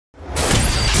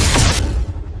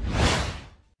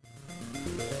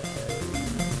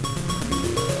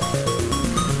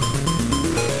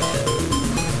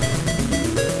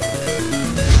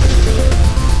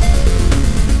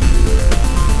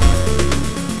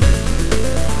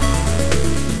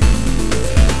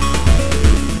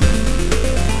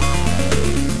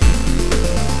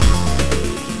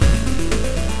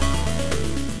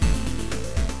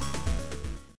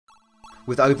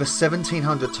With over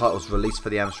 1,700 titles released for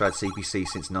the Amstrad CPC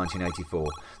since 1984,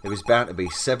 there is bound to be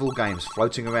several games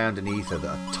floating around in ether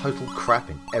that are total crap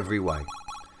in every way.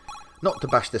 Not to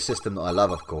bash the system that I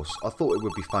love, of course, I thought it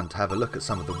would be fun to have a look at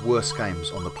some of the worst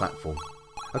games on the platform.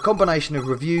 A combination of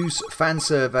reviews, fan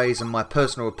surveys and my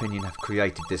personal opinion have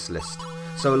created this list.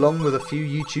 So along with a few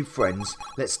YouTube friends,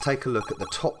 let's take a look at the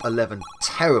top 11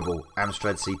 terrible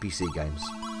Amstrad CPC games.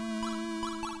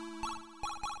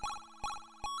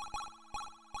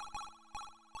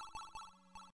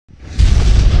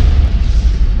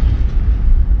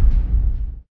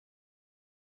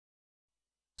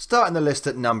 Starting the list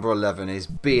at number 11 is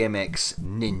BMX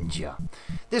Ninja.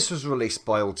 This was released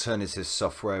by Alternative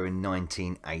Software in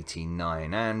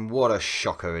 1989, and what a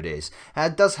shocker it is.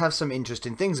 It does have some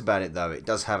interesting things about it though. It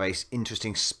does have a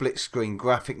interesting split screen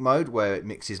graphic mode where it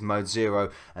mixes mode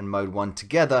 0 and mode 1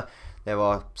 together. There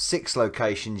are 6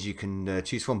 locations you can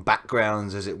choose from,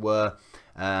 backgrounds as it were,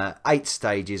 8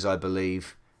 stages I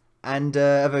believe, and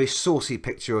a very saucy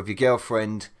picture of your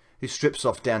girlfriend who strips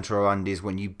off down to her undies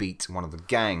when you beat one of the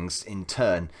gangs in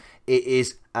turn. It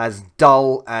is as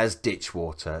dull as ditch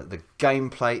water. The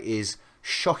gameplay is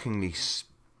shockingly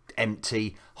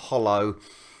empty, hollow.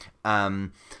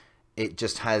 It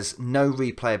just has no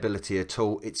replayability at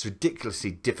all. It's ridiculously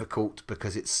difficult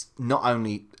because it's not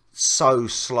only so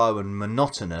slow and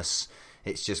monotonous,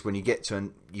 it's just when you get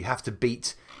to you have to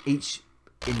beat each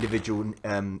individual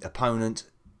opponent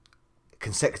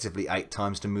consecutively 8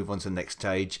 times to move on to the next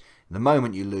stage. The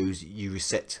moment you lose, you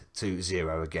reset to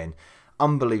 0 again.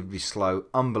 Unbelievably slow,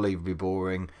 unbelievably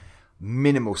boring,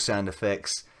 minimal sound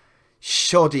effects,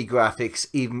 shoddy graphics,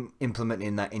 even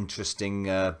implementing that interesting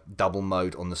double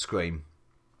mode on the screen.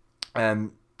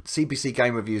 CPC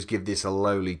Game Reviews give this a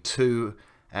lowly 2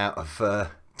 out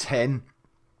of 10.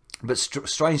 But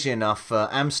strangely enough,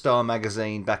 Amstar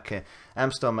magazine But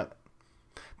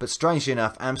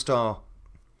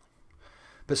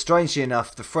strangely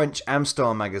enough, the French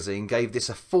Amstar magazine gave this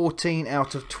a 14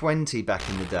 out of 20 back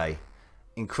in the day.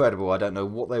 Incredible, I don't know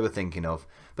what they were thinking of.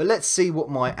 But let's see what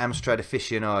my Amstrad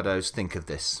aficionados think of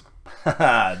this.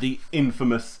 The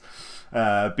infamous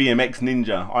BMX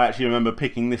Ninja. I actually remember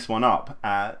picking this one up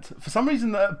at, for some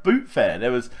reason, at Boot Fair.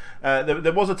 There was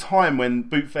a time when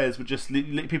Boot Fairs would just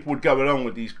people would go along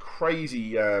with these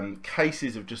crazy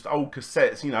cases of just old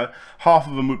cassettes. You know, half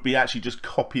of them would be actually just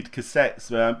copied cassettes.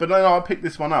 But no, I picked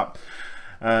this one up.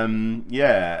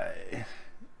 Yeah,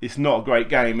 it's not a great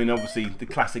game, and obviously the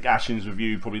classic Ashens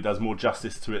review probably does more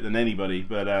justice to it than anybody.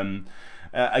 But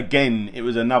again, it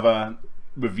was another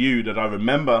review that I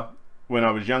remember when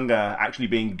I was younger actually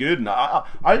being good, and I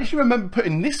actually remember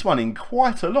putting this one in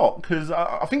quite a lot because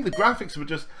I think the graphics were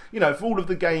just, you know, for all of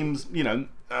the game's, you know,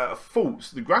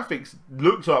 faults, the graphics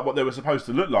looked like what they were supposed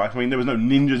to look like. I mean, there was no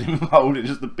ninjas involved, it's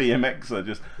just the BMXer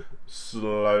just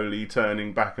slowly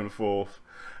turning back and forth.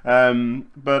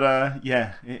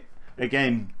 Yeah,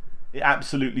 again, it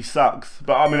absolutely sucks.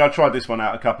 But I mean, I tried this one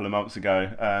out a couple of months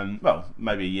ago, well,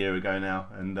 maybe a year ago now,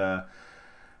 and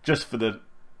just for the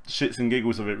shits and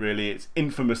giggles of it, really, it's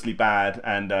infamously bad,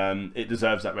 and it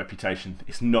deserves that reputation.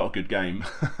 It's not a good game.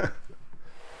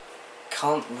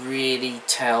 Can't really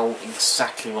tell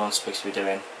exactly what I'm supposed to be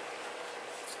doing.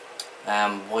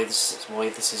 Why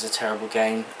this is a terrible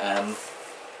game.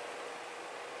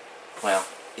 Well,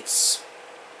 it's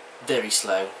very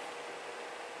slow.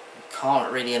 You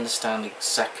can't really understand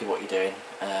exactly what you're doing.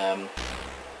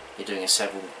 You're doing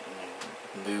several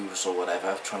moves or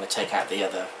whatever, trying to take out the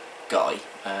other guy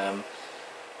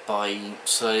by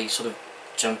slowly sort of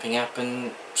jumping up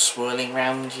and swirling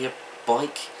around your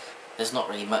bike. There's not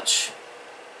really much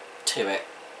to it.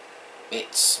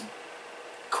 It's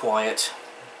quiet,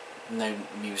 no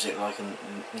music like, you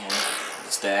know,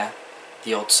 it's there.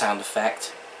 The odd sound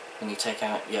effect when you take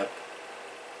out your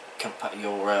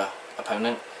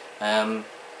opponent. You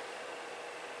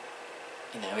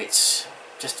know, it's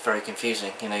just very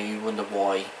confusing. You know, you wonder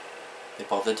why they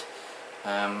bothered.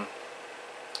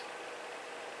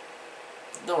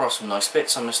 There are some nice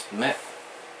bits, I must admit.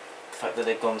 The fact that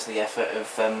they've gone to the effort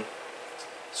of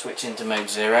switching to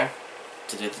mode 0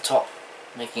 to do the top,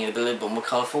 making it a little bit more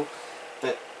colourful.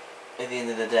 But at the end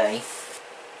of the day,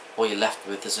 all you're left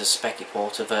with is a specky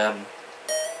port of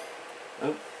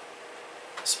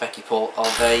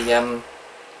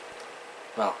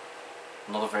well,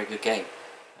 not a very good game.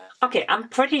 Okay, I'm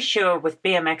pretty sure with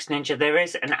BMX Ninja there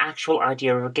is an actual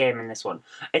idea of a game in this one.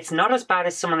 It's not as bad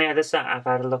as some of the others that I've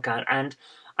had a look at, and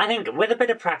I think with a bit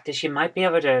of practice you might be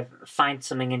able to find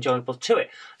something enjoyable to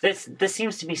it. There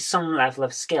seems to be some level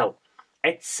of skill.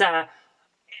 It's an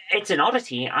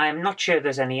oddity. I'm not sure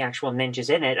there's any actual ninjas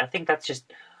in it. I think that's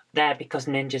just there because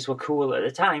ninjas were cool at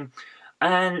the time.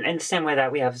 And in the same way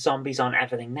that we have zombies on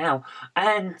everything now.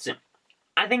 And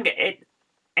I think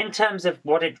in terms of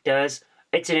what it does,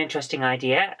 it's an interesting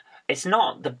idea. It's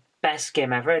not the best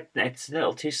game ever. It's a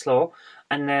little too slow.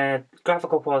 And the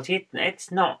graphical quality,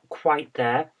 it's not quite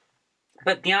there.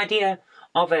 But the idea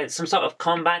of some sort of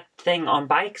combat thing on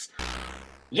bikes,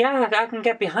 yeah, I can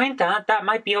get behind that. That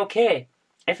might be okay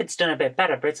if it's done a bit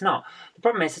better, but it's not. The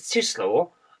problem is it's too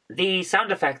slow. The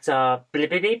sound effects are blip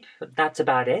blip blip. That's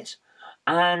about it.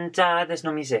 And there's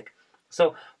no music.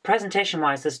 So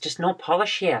presentation-wise, there's just no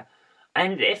polish here.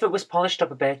 And if it was polished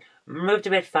up a bit, moved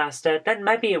a bit faster, then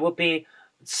maybe it would be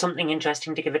something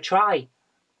interesting to give a try.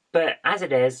 But as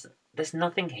it is, there's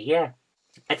nothing here.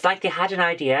 It's like they had an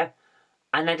idea,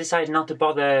 and they decided not to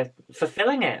bother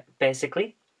fulfilling it,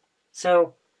 basically.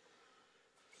 So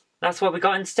that's what we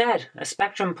got instead. A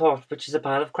Spectrum port, which is a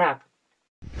pile of crap.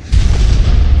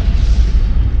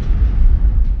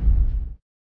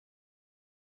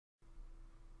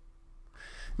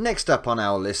 Next up on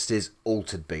our list is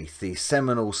Altered Beast, the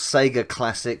seminal Sega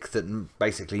classic that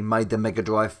basically made the Mega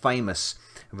Drive famous,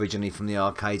 originally from the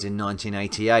arcades in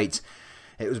 1988.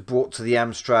 It was brought to the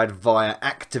Amstrad via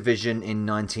Activision in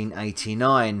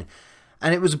 1989,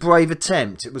 and it was a brave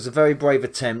attempt. It was a very brave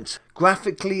attempt.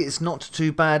 Graphically, it's not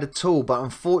too bad at all, but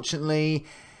unfortunately,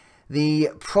 the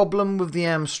problem with the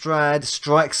Amstrad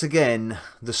strikes again: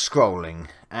 the scrolling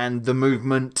and the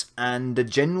movement and the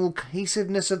general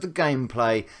cohesiveness of the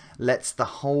gameplay lets the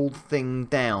whole thing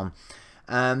down.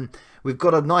 We've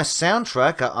got a nice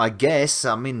soundtrack, I guess.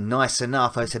 I mean, nice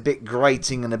enough. It's a bit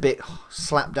grating and a bit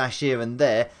slapdash here and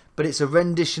there, but it's a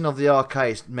rendition of the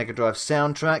arcade Mega Drive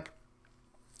soundtrack.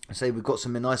 So we've got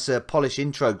some nice polished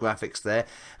intro graphics there,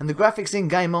 and the graphics in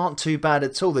game aren't too bad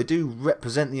at all. They do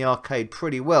represent the arcade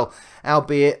pretty well,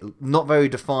 albeit not very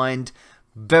defined.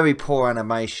 Very poor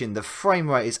animation. The frame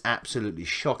rate is absolutely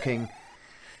shocking.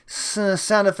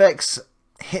 Sound effects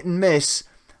hit and miss,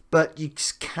 but you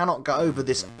just cannot go over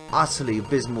this utterly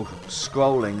abysmal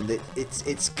scrolling.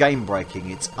 It's game breaking.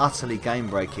 It's utterly game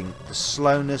breaking. The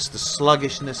slowness, the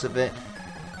sluggishness of it,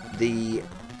 the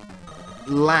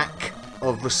lack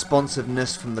of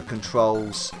responsiveness from the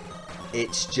controls.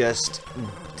 It's just,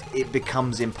 it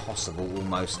becomes impossible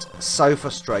almost. So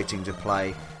frustrating to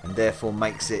play, and therefore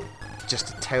makes it just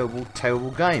a terrible,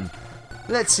 terrible game.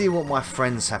 Let's see what my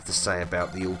friends have to say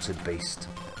about the Altered Beast.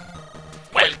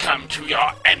 Welcome to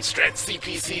your Amstrad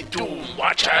CPC Doom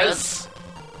Watchers!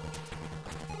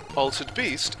 Altered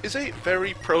Beast is a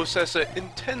very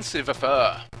processor-intensive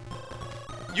affair.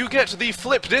 You get the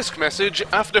flip disk message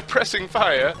after pressing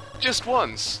fire just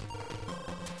once.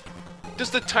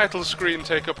 Does the title screen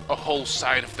take up a whole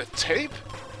side of the tape?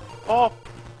 Or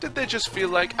did they just feel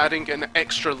like adding an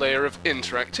extra layer of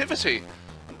interactivity?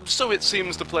 So it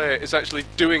seems the player is actually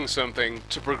doing something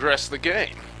to progress the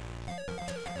game.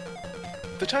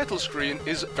 The title screen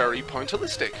is very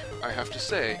pointillistic, I have to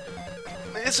say.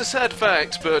 It's a sad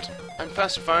fact, but I'm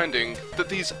fast finding that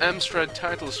these Amstrad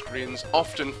title screens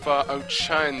often far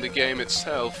outshine the game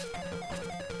itself.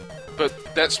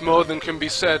 But that's more than can be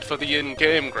said for the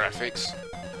in-game graphics.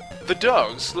 The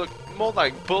dogs look more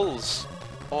like bulls.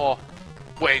 Or,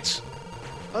 wait,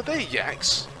 are they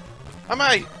yaks? Am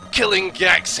I killing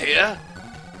yaks here?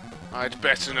 I'd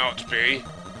better not be.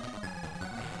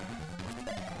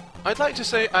 I'd like to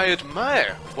say I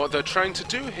admire what they're trying to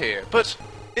do here, but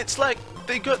it's like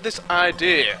they got this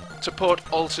idea to port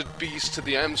Altered Beast to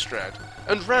the Amstrad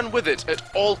and ran with it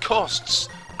at all costs,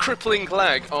 crippling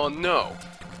lag or no.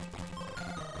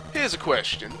 Here's a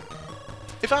question.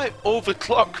 If I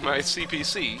overclock my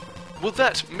CPC, will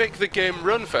that make the game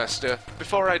run faster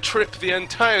before I trip the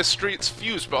entire street's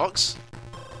fuse box?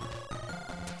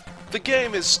 The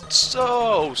game is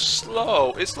so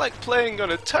slow, it's like playing on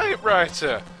a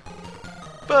typewriter.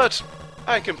 But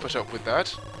I can put up with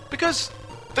that, because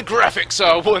the graphics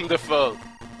are wonderful!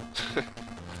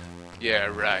 Yeah,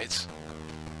 right.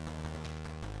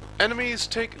 Enemies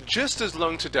take just as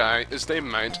long to die as they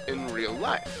might in real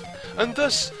life, and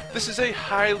thus this is a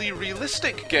highly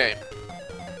realistic game.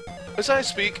 As I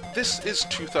speak, this is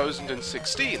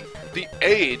 2016, the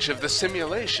age of the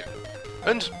simulation,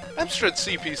 and Amstrad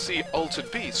CPC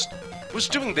Altered Beast was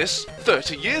doing this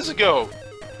 30 years ago.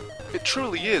 It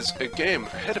truly is a game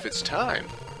ahead of its time.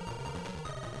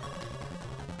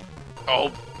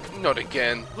 Oh, not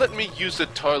again. Let me use the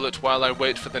toilet while I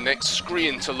wait for the next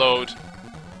screen to load.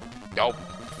 Oh,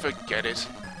 forget it.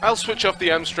 I'll switch off the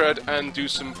Amstrad and do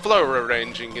some flower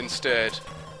arranging instead.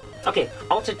 Okay,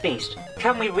 Altered Beast,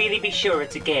 can we really be sure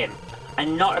it's a game,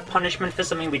 and not a punishment for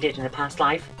something we did in a past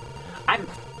life? I'm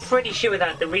pretty sure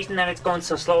that the reason that it's going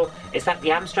so slow is that the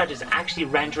Amstrad is actually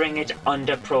rendering it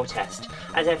under protest.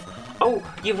 As if, oh,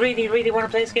 you really, really want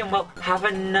to play this game? Well, have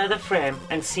another frame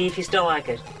and see if you still like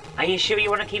it. Are you sure you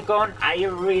want to keep going? Are you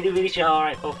really, really sure?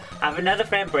 Alright, well, have another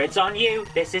frame, but it's on you.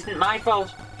 This isn't my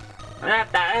fault. And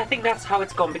I think that's how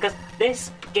it's gone, because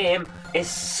this game is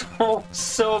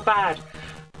so bad.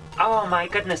 Oh my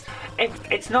goodness.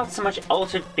 It's not so much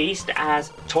Altered Beast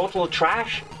as total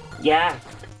trash. Yeah.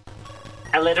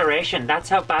 Alliteration, that's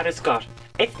how bad it's got.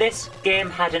 If this game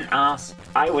had an arse,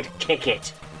 I would kick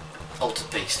it. Altered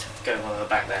Beast, going on the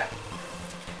back there.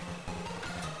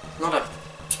 Not a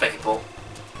specky ball.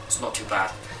 It's not too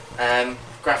bad.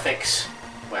 Graphics,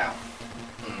 well,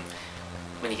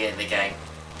 when you get in the game,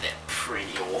 they're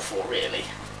pretty awful, really.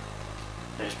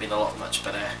 There's been a lot much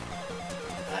better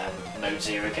Mode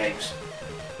 0 games.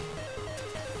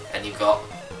 And you've got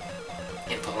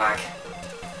input lag,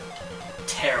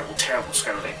 terrible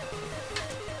scrolling,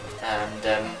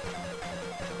 and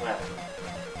well,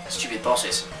 stupid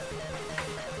bosses.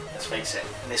 Let's face it,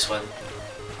 this one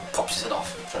pops it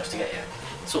off, tries to get you.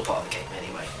 It's all part of the game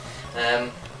anyway.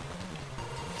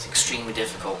 It's extremely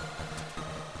difficult.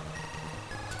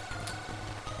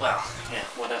 Well, yeah,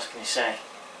 what else can you say?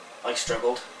 I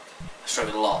struggled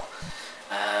a lot,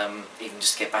 even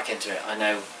just to get back into it. I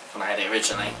know when I had it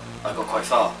originally, I got quite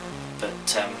far, but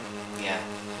yeah,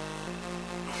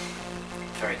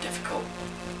 very difficult.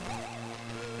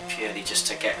 Purely just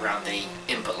to get around the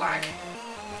input lag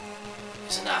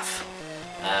is enough.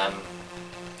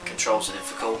 Controls are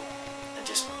difficult, and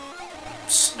just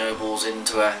snowballs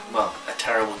into a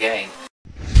terrible game.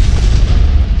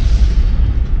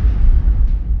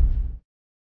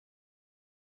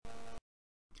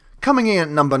 Coming in at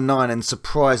number 9 and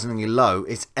surprisingly low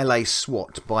is LA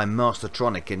SWAT by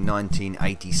Mastertronic in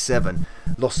 1987.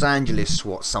 Los Angeles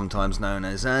SWAT, sometimes known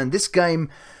as. And this game,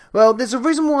 well, there's a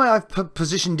reason why I've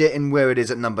positioned it in where it is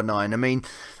at number 9. I mean,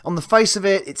 on the face of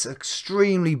it, it's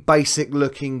extremely basic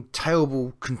looking,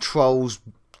 terrible controls,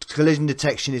 collision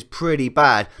detection is pretty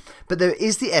bad. But there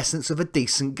is the essence of a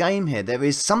decent game here. There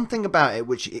is something about it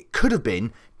which it could have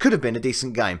been a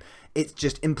decent game. It's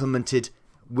just implemented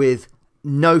with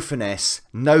no finesse,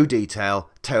 no detail,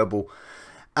 terrible.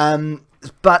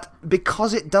 But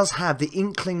because it does have the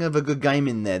inkling of a good game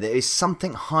in there, there is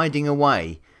something hiding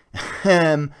away.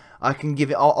 I can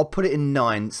give it, I'll put it in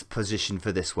 9th position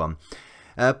for this one.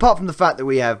 Apart from the fact that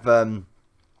we have,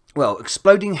 well,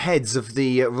 exploding heads of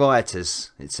the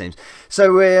rioters, it seems.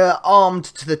 So we're armed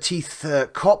to the teeth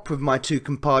cop with my 2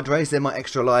 compadres. They're my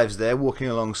extra lives there, walking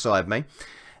alongside me.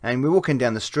 And we're walking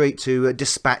down the street to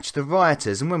dispatch the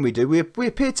rioters. And when we do, we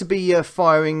appear to be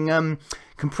firing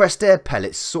compressed air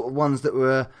pellets, sort of ones that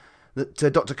were that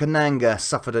Dr. Kananga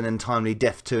suffered an untimely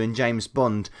death to in James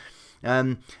Bond.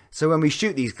 So when we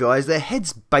shoot these guys, their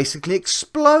heads basically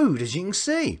explode, as you can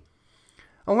see.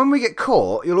 And when we get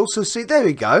caught, you'll also see, there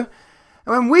we go.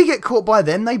 And when we get caught by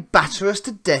them, they batter us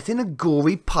to death in a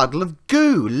gory puddle of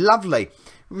goo. Lovely.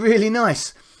 Really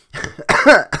nice.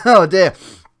 Oh dear.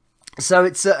 So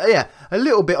it's, yeah, a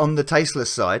little bit on the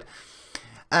tasteless side.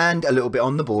 And a little bit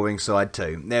on the boring side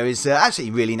too. There is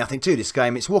actually really nothing to this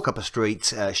game. It's walk up a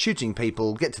street, shooting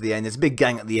people, get to the end. There's a big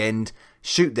gang at the end,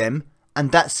 shoot them,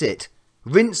 and that's it.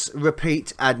 Rinse,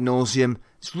 repeat, ad nauseum.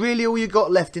 It's really all you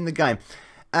got left in the game.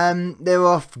 There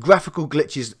are graphical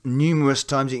glitches numerous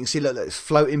times. You can see, look, there's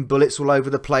floating bullets all over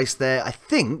the place there. I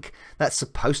think that's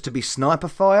supposed to be sniper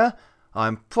fire.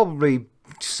 I'm probably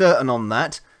certain on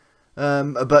that.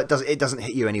 But it doesn't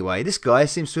hit you anyway. This guy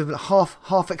seems to have a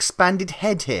half expanded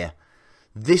head here.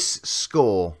 This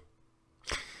score,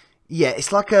 yeah,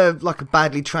 it's like a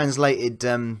badly translated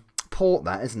port,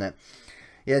 that, isn't it?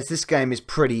 Yes, this game is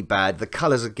pretty bad. The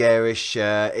colours are garish.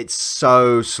 It's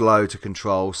so slow to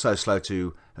control, so slow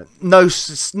to not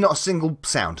a single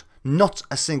sound. Not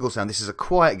a single sound. This is a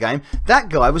quiet game. That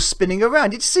guy was spinning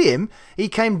around. Did you see him? He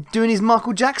came doing his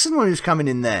Michael Jackson when he was coming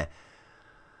in there.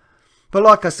 But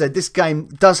like I said, this game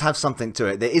does have something to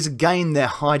it. There is a game there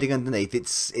hiding underneath.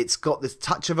 It's got this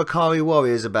touch of Akari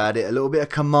Warriors about it. A little bit of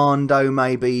Commando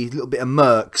maybe. A little bit of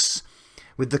Mercs.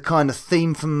 With the kind of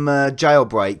theme from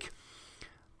Jailbreak.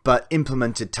 But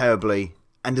implemented terribly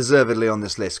and deservedly on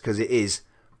this list. Because it is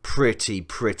pretty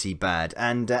bad.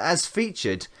 And as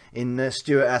featured in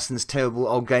Stuart Aston's Terrible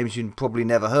Old Games You've Probably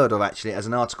Never Heard Of, actually. As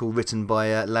an article written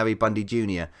by Larry Bundy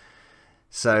Jr.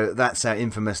 So that's how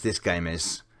infamous this game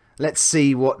is. Let's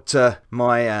see what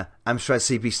my Amstrad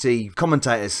CPC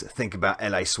commentators think about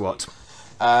LA SWAT.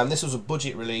 This was a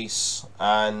budget release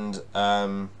and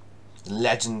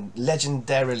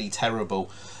legendarily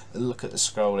terrible. Look at the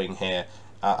scrolling here.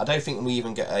 I don't think we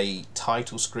even get a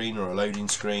title screen or a loading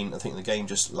screen. I think the game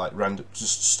just like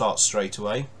just starts straight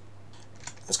away.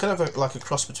 It's kind of like a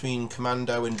cross between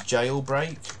Commando and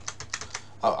Jailbreak.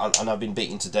 And I've been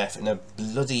beaten to death in a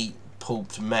bloody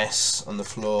pulped mess on the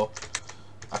floor.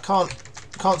 I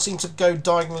can't seem to go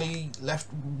diagonally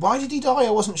left. Why did he die? I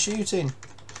wasn't shooting.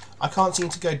 I can't seem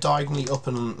to go diagonally up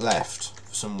and left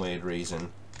for some weird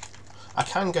reason. I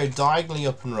can go diagonally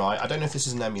up and right. I don't know if this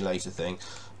is an emulator thing,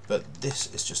 but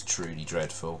this is just truly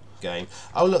dreadful game.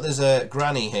 Oh look, there's a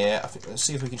granny here. I think, let's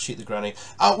see if we can shoot the granny.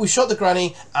 Oh, we shot the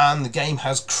granny and the game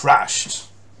has crashed.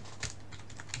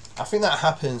 I think that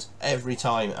happens every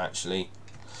time actually,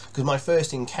 because my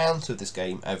first encounter of this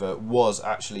game ever was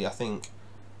actually, I think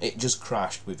it just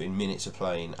crashed within minutes of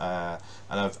playing, and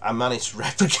I managed to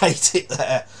replicate it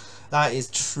there. That is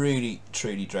truly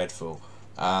dreadful.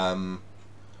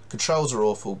 Controls are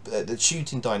awful. The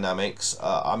shooting dynamics,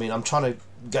 I mean, I'm trying to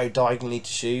go diagonally to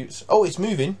shoot. Oh, it's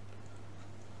moving.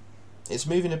 It's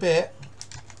moving a bit.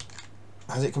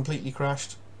 Has it completely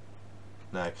crashed?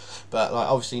 No. But like,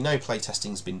 obviously no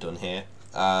playtesting's been done here.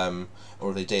 Or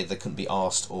if they did, they couldn't be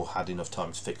asked or had enough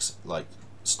time to fix like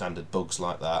standard bugs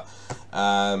like that.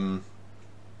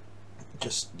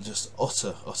 Just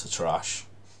utter trash.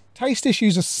 Taste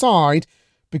issues aside,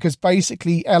 because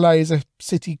basically LA is a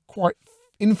city quite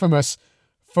infamous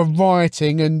for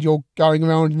rioting, and you're going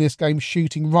around in this game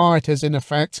shooting rioters in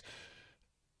effect.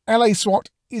 LA SWAT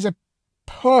is a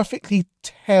perfectly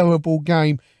terrible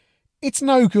game. It's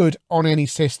no good on any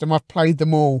system. I've played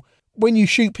them all. When you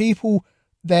shoot people,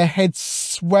 their heads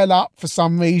swell up for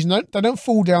some reason. They don't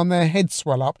fall down, their heads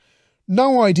swell up.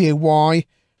 No idea why.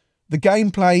 The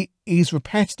gameplay is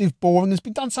repetitive, boring. It's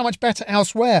been done so much better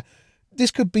elsewhere.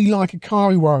 This could be like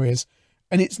Ikari Warriors,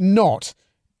 and it's not.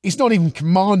 It's not even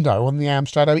Commando on the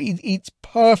Amstrad. It's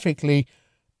perfectly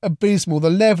abysmal. The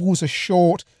levels are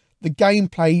short, the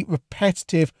gameplay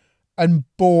repetitive and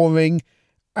boring,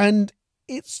 and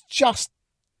it's just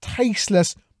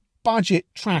tasteless budget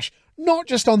trash. Not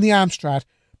just on the Amstrad,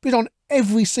 but on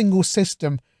every single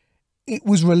system it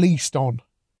was released on.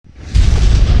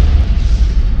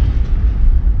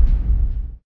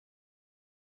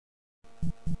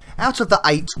 Out of the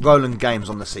 8 Roland games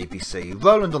on the CPC,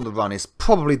 Roland on the Run is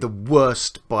probably the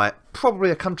worst by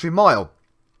probably a country mile.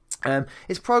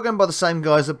 It's programmed by the same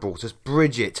guys that brought us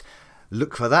Bridget.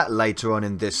 Look for that later on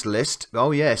in this list.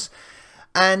 Oh yes.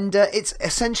 And it's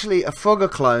essentially a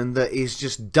Frogger clone that is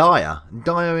just dire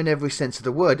in every sense of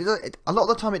the word. A lot of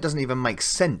the time it doesn't even make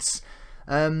sense.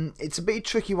 It's a bit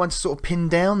tricky one to sort of pin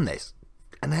down this.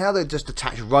 And how they just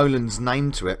attach Roland's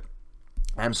name to it.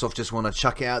 Amsoft just want to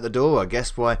chuck it out the door, I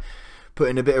guess, by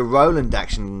putting a bit of Roland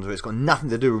action into it. It's got nothing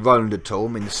to do with Roland at all.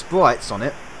 I mean, the sprites on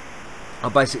it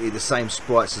are basically the same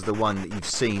sprites as the one that you've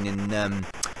seen in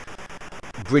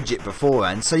Bridget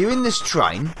beforehand. So you're in this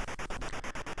train,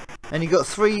 and you've got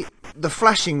 3... The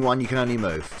flashing one you can only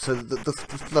move. So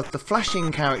the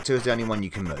flashing character is the only one you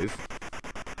can move.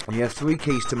 And you have 3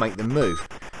 keys to make them move.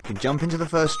 You can jump into the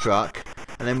first truck,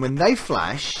 and then when they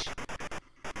flash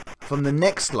from the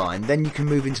next line, then you can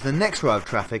move into the next row of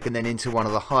traffic and then into one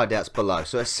of the hideouts below.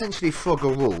 So essentially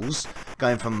Frogger rules,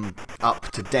 going from up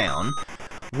to down.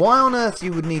 Why on earth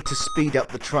you would need to speed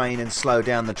up the train and slow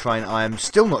down the train, I am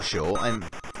still not sure. I'm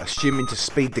assuming to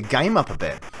speed the game up a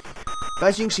bit. But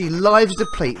as you can see, lives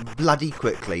deplete bloody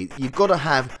quickly. You've got to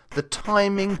have the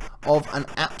timing of an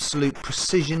absolute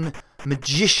precision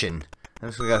magician. I'm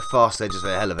just going to go fast there just for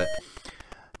the hell of it.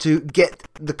 To get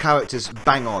the characters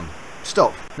bang on.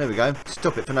 Stop. There we go.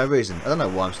 Stop it for no reason. I don't know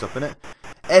why I'm stopping it.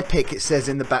 Epic, it says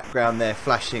in the background there,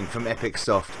 flashing from Epic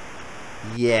Soft.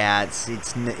 Yeah, it's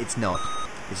not.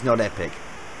 It's not Epic.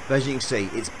 But as you can see,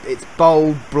 it's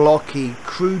bold, blocky,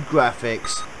 crude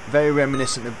graphics, very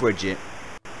reminiscent of Bridget.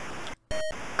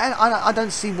 And I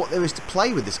don't see what there is to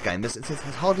play with this game. There's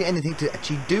hardly anything to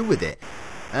actually do with it.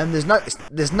 And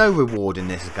there's no reward in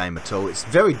this game at all. It's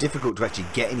very difficult to actually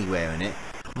get anywhere in it.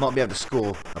 Might be able to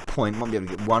score a point, might be able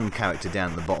to get one character down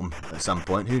at the bottom at some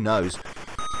point, who knows.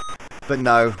 But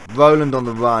no, Roland on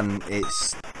the Run,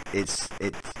 it's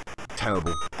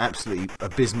terrible, absolutely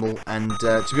abysmal, and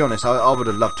to be honest, I would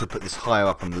have loved to put this higher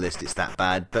up on the list, it's that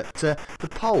bad, but the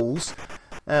polls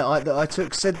that I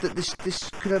took said that this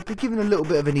could have been given a little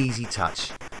bit of an easy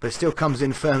touch, but it still comes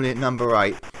in firmly at number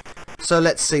 8. So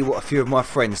let's see what a few of my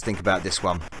friends think about this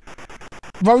one.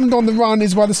 Roland on the Run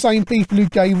is by the same people who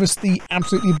gave us the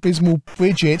absolutely abysmal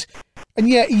Bridget, and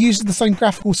yet it uses the same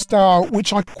graphical style,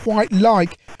 which I quite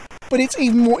like, but it's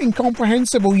even more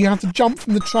incomprehensible. You have to jump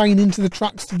from the train into the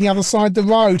trucks to the other side of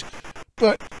the road,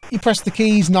 but you press the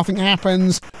keys, nothing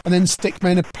happens, and then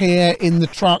stickmen appear in the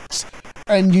trucks,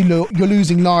 and you're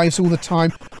losing lives all the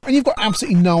time, and you've got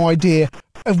absolutely no idea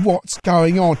of what's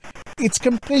going on. It's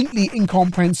completely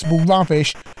incomprehensible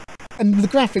rubbish, and the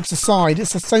graphics aside,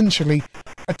 it's essentially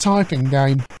a typing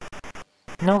game.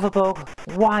 Novabog,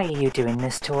 why are you doing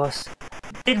this to us?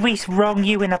 Did we wrong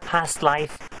you in a past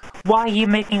life? Why are you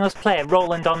making us play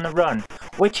Roland on the Run,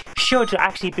 which should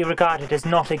actually be regarded as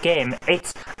not a game?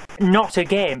 It's not a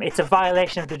game. It's a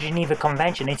violation of the Geneva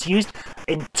Convention. It's used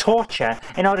in torture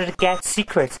in order to get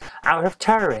secrets out of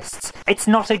terrorists. It's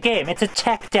not a game. It's a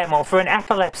tech demo for an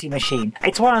epilepsy machine.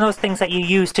 It's one of those things that you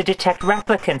use to detect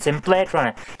replicants in Blade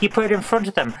Runner. You put it in front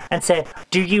of them and say,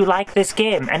 do you like this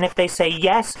game? And if they say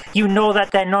yes, you know that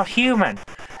they're not human.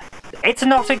 It's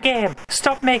not a game.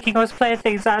 Stop making us play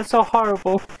things that are so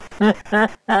horrible. What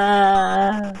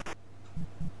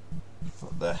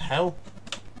the hell?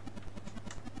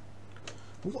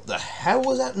 What the hell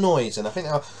was that noise? And I think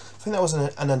that was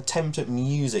an attempt at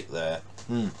music there.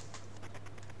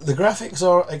 The graphics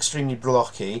are extremely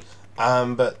blocky,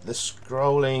 but the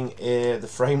scrolling, the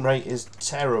frame rate is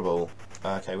terrible.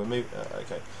 Okay, we're moving.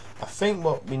 Okay, I think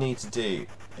what we need to do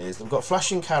is we've got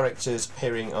flashing characters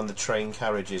appearing on the train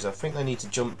carriages. I think they need to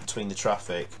jump between the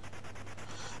traffic.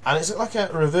 And it's like a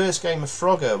reverse game of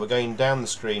Frogger. We're going down the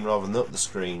screen rather than up the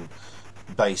screen,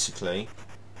 basically.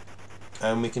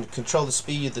 And we can control the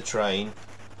speed of the train.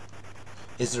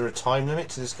 Is there a time limit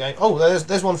to this game? Oh,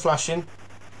 there's one flashing.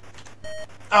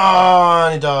 Ah,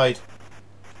 and he died.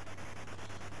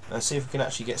 Let's see if we can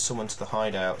actually get someone to the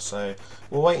hideout. So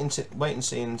we'll wait and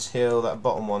see until that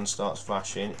bottom one starts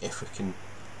flashing. If we can.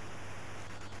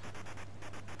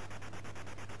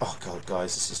 Oh god,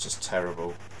 guys, this is just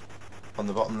terrible. On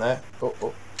the bottom there.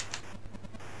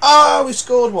 Oh, we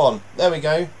scored one. There we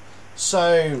go.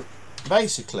 So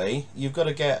basically, you've got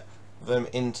to get them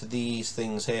into these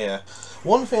things here.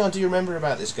 One thing I do remember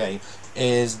about this game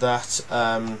is that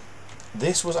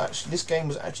this game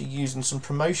was actually using some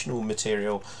promotional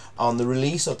material on the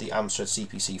release of the Amstrad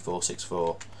CPC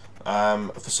 464.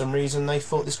 For some reason, they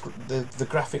thought the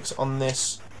graphics on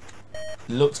this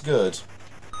looked good.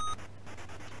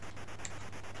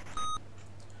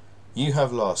 You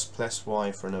have lost. Press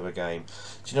Y for another game.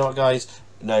 Do you know what, guys?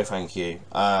 No, thank you.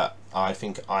 I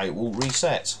think I will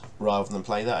reset rather than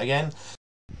play that again.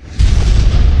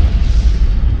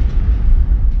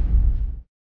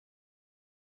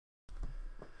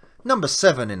 Number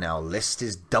 7 in our list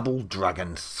is Double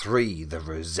Dragon 3, the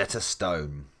Rosetta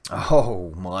Stone.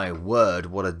 Oh my word,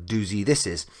 what a doozy this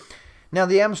is. Now,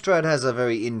 the Amstrad has a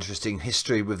very interesting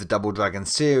history with the Double Dragon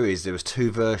series. There was 2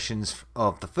 versions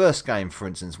of the first game, for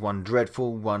instance, one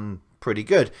dreadful, one pretty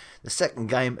good. The second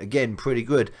game, again, pretty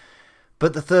good.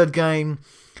 But the third game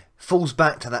falls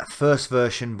back to that first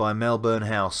version by Melbourne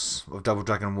House of Double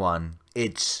Dragon 1.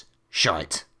 It's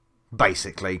shite,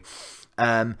 basically.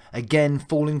 Again,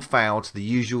 falling foul to the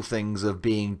usual things of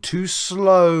being too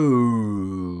slow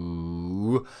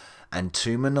and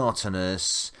too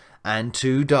monotonous and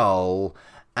too dull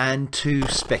and too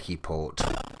specky port.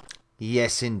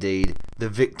 Yes, indeed, the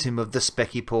victim of the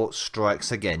specky port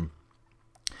strikes again.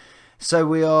 So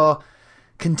we are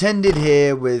contended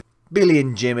here with Billy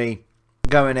and Jimmy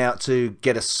going out to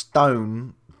get a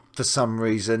stone for some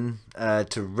reason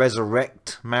to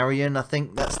resurrect Marion. I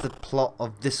think that's the plot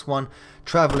of this one.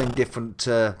 Travelling different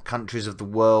countries of the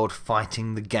world,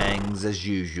 fighting the gangs as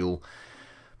usual.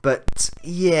 But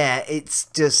yeah, it's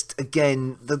just,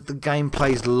 again, the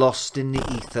gameplay's lost in the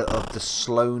ether of the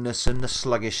slowness and the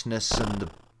sluggishness and the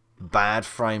bad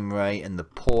frame rate and the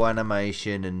poor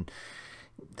animation. And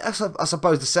I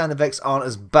suppose the sound effects aren't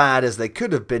as bad as they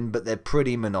could have been, but they're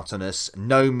pretty monotonous.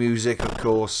 No music, of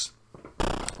course.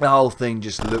 The whole thing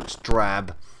just looks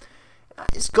drab.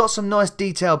 It's got some nice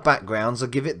detailed backgrounds, I'll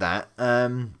give it that.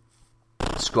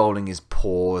 Scrolling is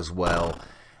poor as well.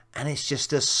 And it's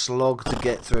just a slog to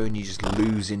get through, and you just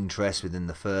lose interest within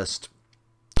the first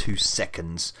 2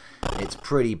 seconds. It's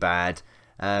pretty bad.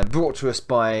 Brought to us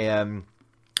by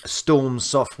Storm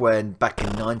Software back in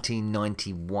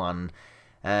 1991.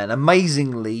 And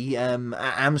amazingly,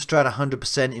 Amstrad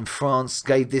 100% in France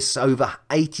gave this over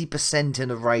 80%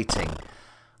 in a rating.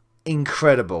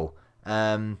 Incredible.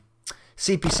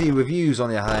 CPC reviews, on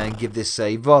the other hand, give this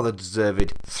a rather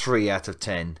deserved 3 out of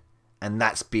 10. And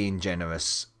that's being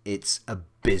generous. It's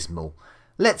abysmal.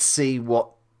 Let's see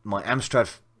what my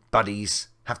Amstrad buddies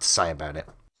have to say about it.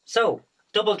 So,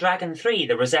 Double Dragon 3,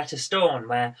 the Rosetta Stone,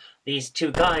 where these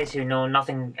 2 guys who know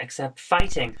nothing except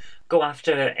fighting go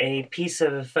after a piece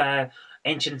of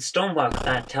ancient stonework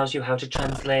that tells you how to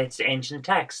translate ancient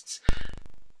texts.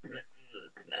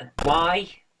 Why?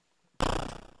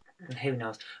 Who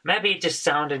knows? Maybe it just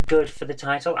sounded good for the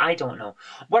title, I don't know.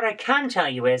 What I can tell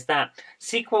you is that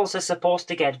sequels are supposed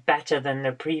to get better than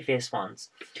the previous ones.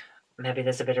 Maybe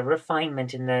there's a bit of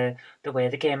refinement in the way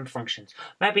the game functions.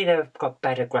 Maybe they've got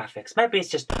better graphics. Maybe it's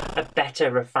just a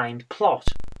better refined plot.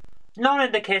 Not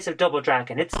in the case of Double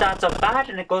Dragon. It starts off bad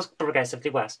and it goes progressively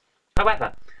worse.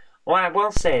 However, what I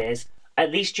will say is,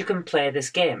 at least you can play this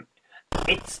game.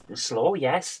 It's slow,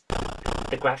 yes.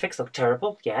 The graphics look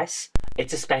terrible, yes.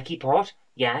 It's a specky port,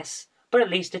 yes. But at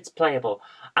least it's playable.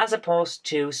 As opposed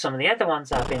to some of the other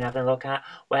ones I've been having a look at,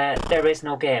 where there is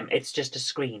no game. It's just a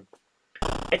screen.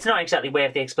 It's not exactly Way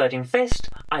of the Exploding Fist.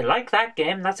 I like that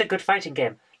game. That's a good fighting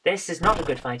game. This is not a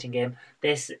good fighting game.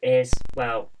 This is,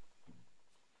 well,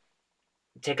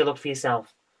 take a look for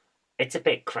yourself. It's a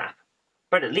bit crap.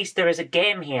 But at least there is a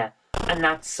game here, and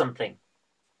that's something.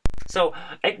 So,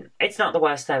 it's not the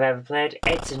worst I've ever played.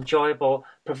 It's enjoyable,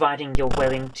 providing you're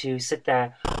willing to sit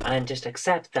there and just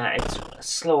accept that it's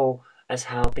slow as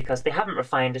hell, because they haven't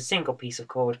refined a single piece of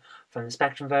code from the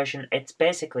Spectrum version. It's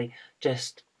basically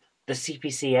just the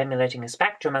CPC emulating a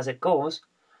Spectrum as it goes,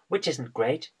 which isn't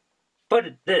great,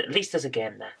 but at least there's a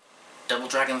game there. Double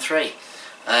Dragon 3.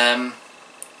 Well,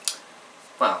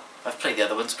 I've played the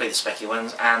other ones, played the specky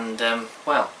ones, and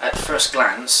well, at first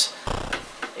glance,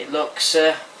 it looks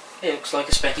like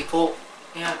a specky port.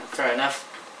 Yeah, fair enough,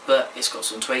 but it's got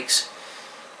some tweaks.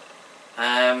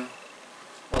 Well,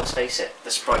 let's face it,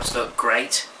 the sprites look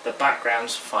great, the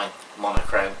background's fine,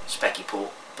 monochrome, specky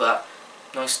port, but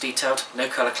nice detailed, no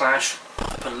colour clash.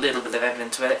 I put a little bit of effort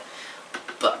into it,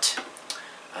 but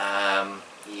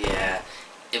yeah,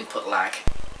 input lag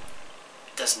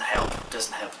doesn't help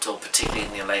at all, particularly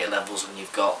in the later levels when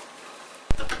you've got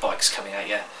the bikes coming at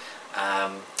you.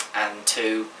 And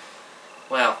two,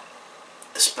 well,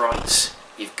 the sprites,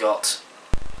 you've got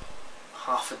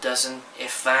half a dozen,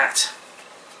 if that,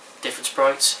 different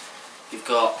sprites. You've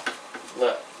got,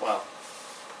 well,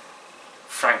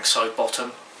 Frank side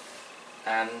bottom,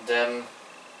 and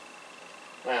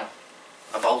well,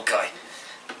 a bold guy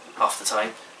half the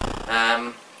time.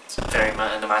 It's very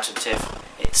unimaginative.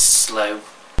 It's slow.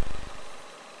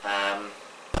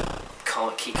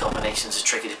 Key combinations are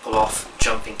tricky to pull off.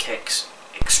 Jumping kicks,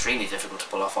 extremely difficult to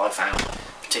pull off, I found,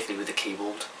 particularly with the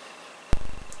keyboard.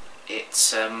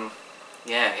 It's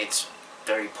yeah, it's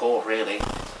very poor, really.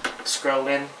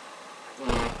 Scrolling,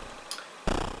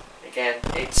 again,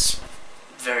 it's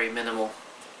very minimal,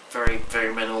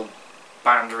 very minimal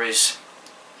boundaries.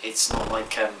 It's not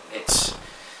like it's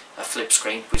a flip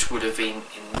screen, which would have been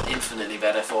infinitely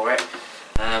better for it,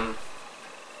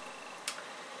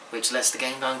 which lets the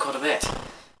game down quite a bit.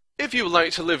 If you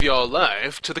like to live your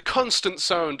life to the constant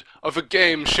sound of a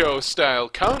game show style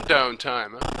countdown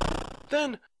timer,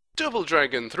 then Double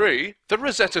Dragon 3, the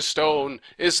Rosetta Stone,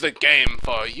 is the game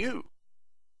for you.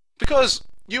 Because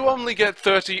you only get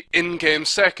 30 in-game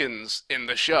seconds in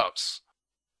the shops.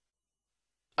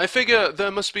 I figure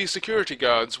there must be security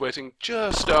guards waiting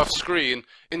just off screen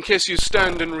in case you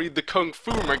stand and read the Kung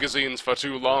Fu magazines for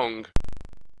too long.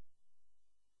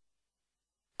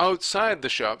 Outside the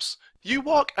shops, you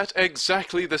walk at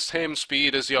exactly the same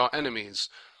speed as your enemies,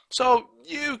 so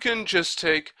you can just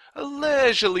take a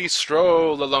leisurely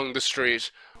stroll along the street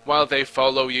while they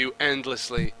follow you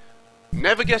endlessly,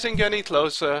 never getting any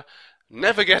closer,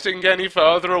 never getting any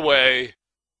farther away.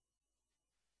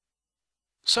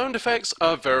 Sound effects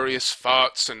are various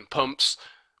farts and pumps,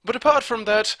 but apart from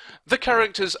that, the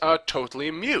characters are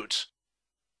totally mute.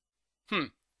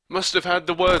 Must have had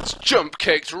the words jump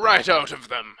kicked right out of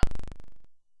them.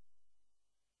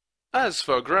 As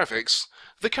for graphics,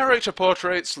 the character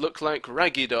portraits look like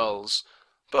raggy dolls,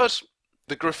 but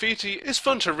the graffiti is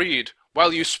fun to read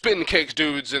while you spin kick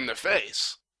dudes in the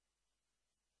face.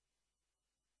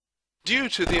 Due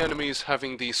to the enemies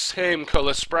having the same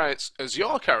colour sprites as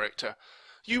your character,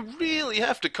 you really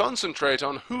have to concentrate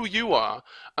on who you are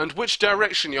and which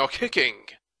direction you're kicking.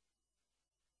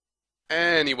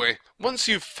 Anyway, once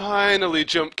you've finally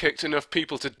jump-kicked enough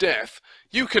people to death,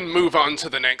 you can move on to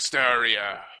the next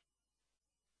area.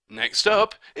 Next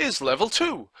up is level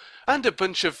 2, and a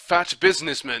bunch of fat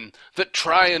businessmen that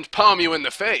try and palm you in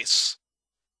the face.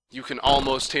 You can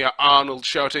almost hear Arnold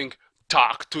shouting,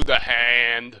 "Talk to the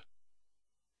hand."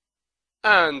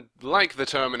 And, like the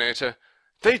Terminator,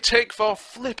 they take for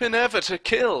flippin' ever to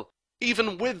kill,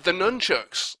 even with the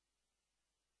nunchucks.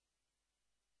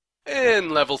 In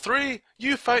level 3,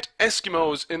 you fight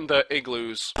Eskimos in their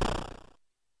igloos.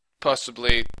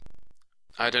 Possibly,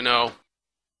 I don't know.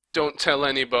 Don't tell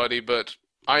anybody, but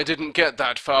I didn't get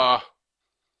that far.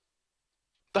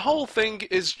 The whole thing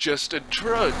is just a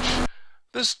drudge.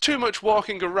 There's too much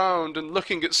walking around and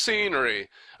looking at scenery,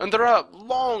 and there are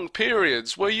long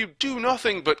periods where you do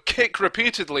nothing but kick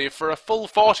repeatedly for a full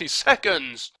 40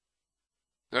 seconds.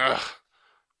 Ugh,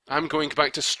 I'm going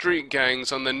back to Street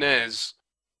Gangs on the NES.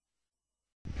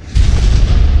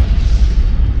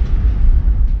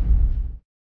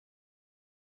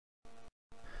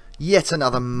 Yet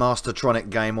another Mastertronic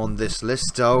game on this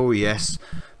list. Oh yes,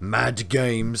 Mad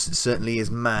Games certainly is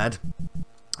mad.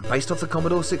 Based off the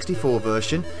Commodore 64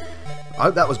 version. I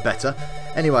hope that was better.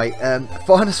 Anyway,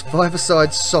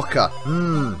 Five-a-Side Soccer.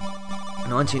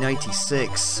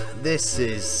 1986. This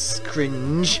is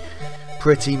cringe,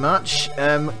 pretty much.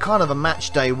 Kind of a match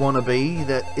day wannabe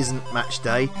that isn't match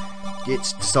day.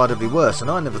 It's decidedly worse, and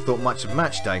I never thought much of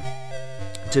match day.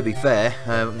 To be fair,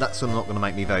 that's not going to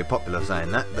make me very popular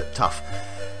saying that, but tough.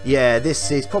 Yeah,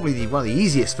 this is probably one of the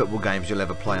easiest football games you'll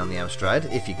ever play on the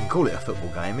Amstrad, if you can call it a football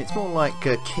game. It's more like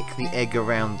kick the egg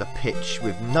around the pitch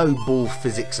with no ball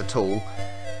physics at all,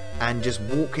 and just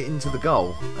walk it into the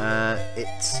goal.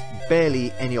 It's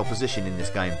barely any opposition in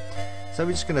this game. So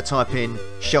we're just going to type in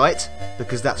shite,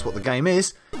 because that's what the game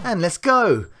is, and let's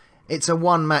go! It's a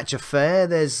one-match affair.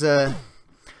 There's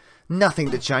nothing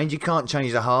to change. You can't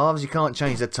change the halves, you can't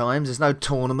change the times, there's no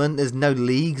tournament, there's no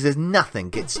leagues, there's nothing.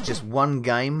 It's just one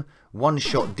game, one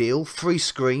shot deal, 3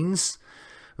 screens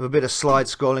with a bit of slide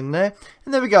scrolling there,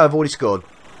 and there we go. I've already scored.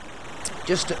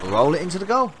 Just roll it into the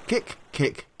goal. Kick,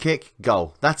 kick, kick,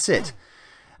 goal. That's it.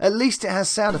 At least it has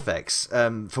sound effects,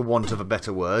 for want of a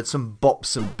better word, some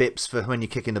bops and bips for when you're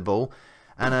kicking the ball.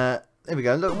 And there we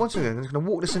go. Look, once again, I'm just going to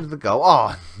walk this into the goal.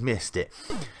 Oh, missed it.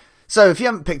 So, if you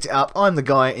haven't picked it up, I'm the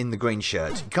guy in the green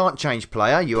shirt. You can't change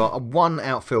player. You are a one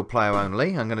outfield player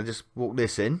only. I'm going to just walk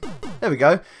this in. There we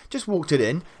go. Just walked it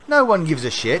in. No one gives a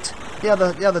shit. The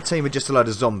other team are just a load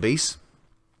of zombies.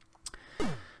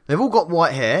 They've all got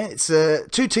white hair. It's 2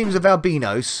 teams of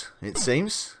albinos, it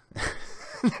seems.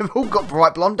 They've all got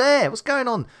bright blonde hair. What's going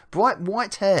on? Bright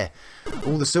white hair.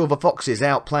 All the silver foxes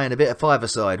out playing a bit of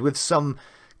five-a-side with some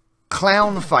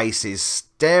clown faces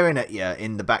staring at you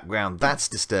in the background. That's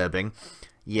disturbing.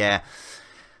 Yeah,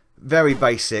 very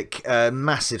basic.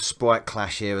 Massive sprite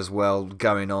clash here as well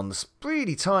going on.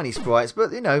 Really tiny sprites,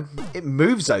 but you know, it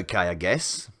moves okay, I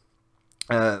guess.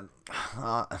 There's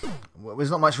not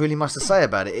much to say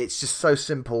about it. It's just so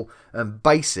simple and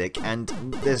basic, and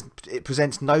it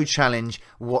presents no challenge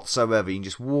whatsoever. You can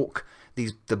just walk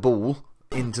the ball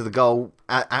into the goal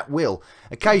at will.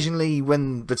 Occasionally,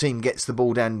 when the team gets the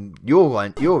ball down your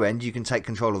end, you can take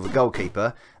control of the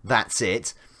goalkeeper. That's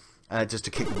it. Just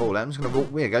to kick the ball out. I'm just going to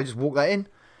walk. There you go. Just walk that in,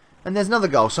 and there's another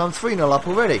goal. So I'm 3-0 up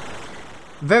already.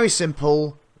 Very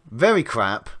simple, very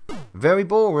crap, very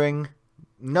boring.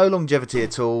 No longevity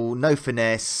at all. No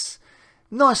finesse.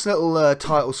 Nice little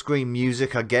title screen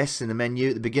music, I guess, in the menu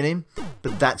at the beginning.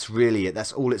 But that's really it.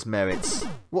 That's all its merits.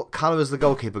 What colour has the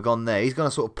goalkeeper gone there? He's gone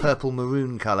a sort of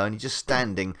purple-maroon colour, and he's just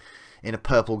standing in a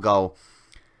purple goal.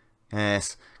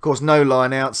 Yes. Of course, no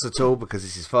line-outs at all, because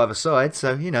this is five-a-side,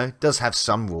 so, you know, it does have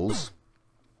some rules.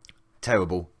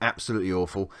 Terrible. Absolutely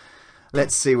awful.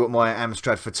 Let's see what my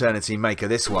Amstrad fraternity make of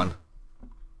this one.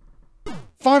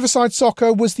 Five-a-Side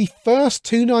Soccer was the first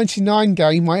 $2.99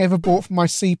 game I ever bought for my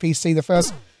CPC. The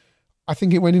first, I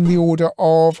think it went in the order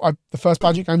of, the first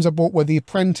budget games I bought were The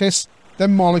Apprentice,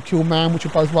 then Molecule Man, which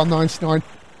were both $1.99,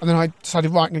 and then I decided,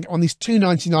 right, I'm going to get on these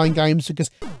 $2.99 games because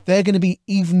they're going to be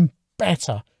even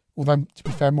better. Although, to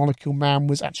be fair, Molecule Man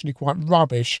was actually quite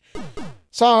rubbish.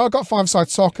 So I got Five-a-Side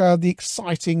Soccer, the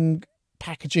exciting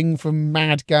packaging from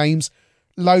Mad Games,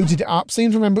 loaded it up.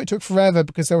 Seems to remember it took forever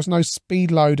because there was no speed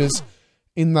loaders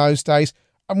in those days,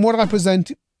 and what I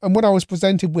was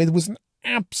presented with was an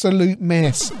absolute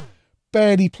mess,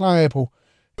 barely playable.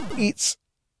 It's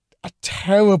a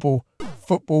terrible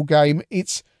football game.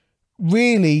 It's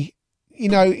really, you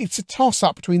know, it's a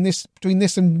toss-up between this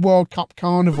and World Cup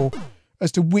Carnival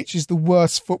as to which is the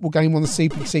worst football game on the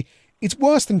CPC. It's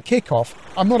worse than Kickoff.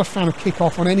 I'm not a fan of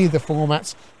Kickoff on any of the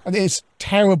formats, and it's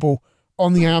terrible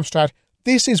on the Amstrad.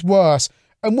 This is worse,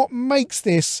 and what makes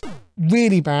this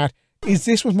really bad is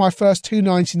this was my first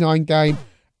 $2.99 game,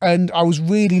 and I was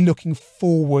really looking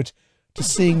forward to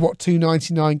seeing what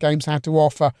 $2.99 games had to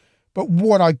offer. But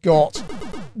what I got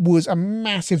was a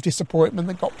massive disappointment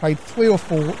that got played 3 or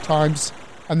 4 times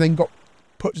and then got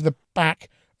put to the back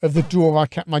of the drawer I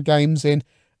kept my games in.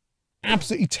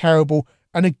 Absolutely terrible,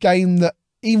 and a game that,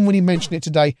 even when you mention it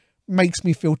today, makes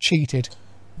me feel cheated.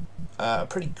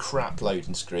 Pretty crap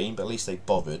loading screen, but at least they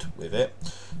bothered with it.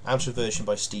 Amstrad version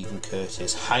by Stephen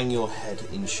Curtis. Hang your head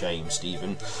in shame,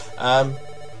 Stephen.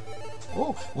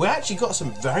 Oh, we actually got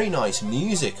some very nice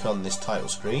music on this title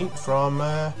screen from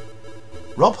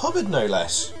Rob Hubbard, no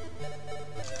less.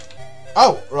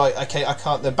 Oh, right, okay, I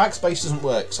can't. The backspace doesn't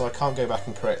work, so I can't go back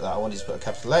and correct that. I wanted to put a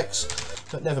capital X,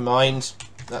 but never mind.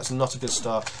 That's not a good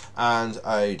start. And,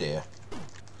 oh dear.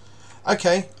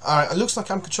 Okay, alright, it looks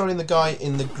like I'm controlling the guy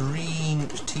in the green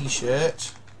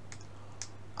t-shirt.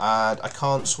 And I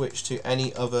can't switch to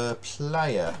any other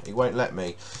player. It won't let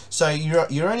me. So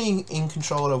you're only in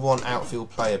control of one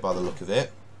outfield player by the look of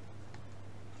it.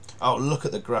 Oh, look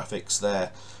at the graphics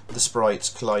there. The sprites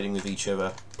colliding with each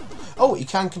other. Oh, you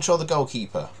can control the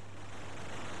goalkeeper.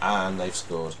 And they've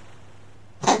scored.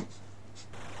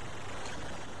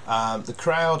 The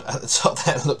crowd at the top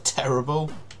there look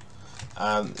terrible.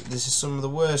 This is some of the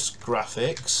worst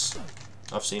graphics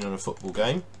I've seen on a football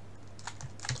game.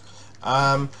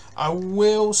 I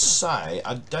will say,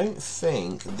 I don't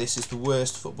think this is the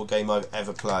worst football game I've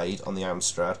ever played on the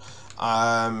Amstrad.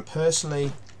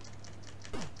 Personally,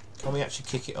 can we actually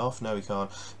kick it off? No, we can't.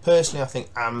 Personally, I think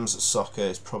AMS Soccer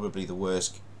is probably the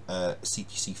worst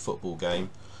CPC football game.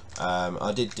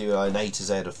 I did do an A to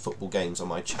Z of football games on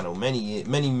my channel many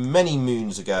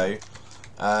moons ago,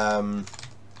 and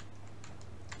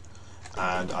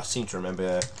I seem to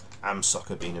remember AMS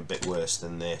Soccer being a bit worse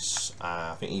than this.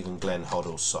 I think even Glenn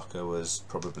Hoddle's Soccer was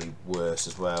probably worse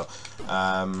as well.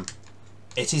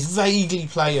 It is vaguely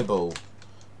playable.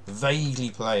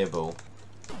 Vaguely playable.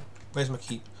 Where's my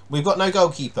keeper? We've got no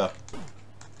goalkeeper.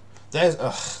 There's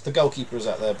the goalkeeper is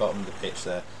at the bottom of the pitch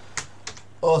there.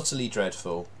 Utterly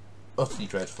dreadful. Utterly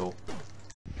dreadful.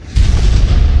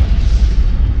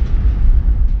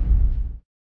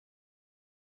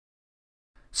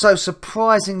 So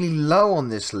surprisingly low on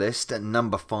this list at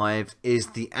number 5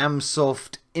 is the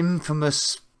Amsoft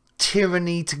infamous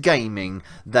tyranny to gaming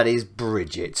that is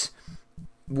Bridget.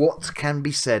 What can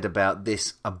be said about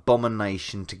this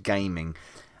abomination to gaming?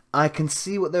 I can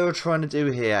see what they were trying to do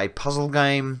here. A puzzle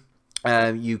game.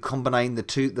 You combine the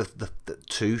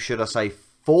two, should I say,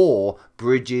 4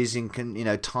 bridges and can, you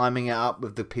know, timing it up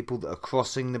with the people that are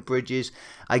crossing the bridges.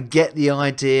 I get the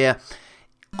idea.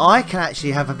 I can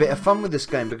actually have a bit of fun with this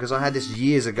game because I had this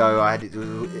years ago. I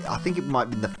think it might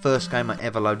have been the first game I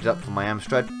ever loaded up for my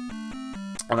Amstrad,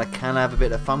 and I can have a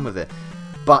bit of fun with it.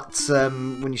 But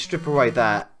when you strip away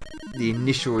that, the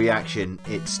initial reaction,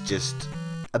 it's just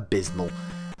abysmal.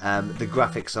 The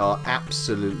graphics are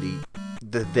absolutely,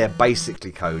 they're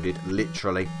basically coded,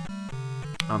 literally.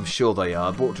 I'm sure they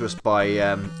are. Brought to us by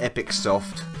Epic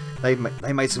Soft. They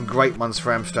made some great ones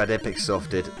for Amstrad. Epic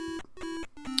Soft did.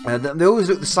 They always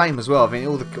look the same as well. I mean,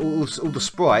 all the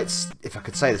sprites, if I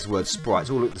could say this word,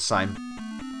 sprites, all look the same.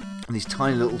 And these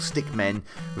tiny little stick men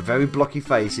with very blocky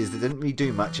faces that don't really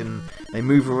do much, and they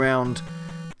move around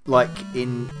like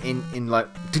in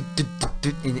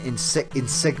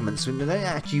segments. When they don't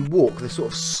actually walk, they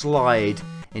sort of slide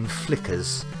in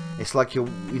flickers. It's like you're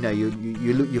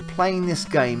playing this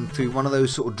game through one of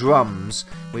those sort of drums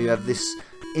where you have this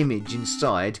image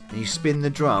inside and you spin the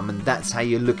drum, and that's how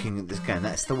you're looking at this game.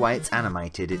 That's the way it's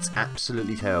animated. It's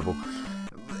absolutely terrible.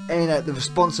 And, the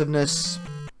responsiveness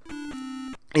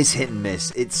is hit and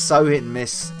miss. It's so hit and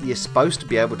miss. You're supposed to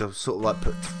be able to sort of like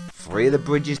put 3 of the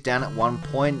bridges down at one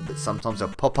point, but sometimes they'll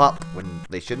pop up when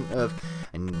they shouldn't have,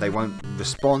 and they won't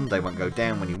respond. They won't go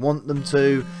down when you want them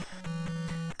to.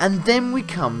 And then we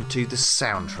come to the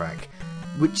soundtrack,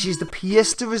 which is the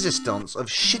pièce de résistance of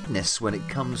shitness when it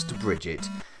comes to Bridget.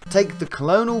 Take the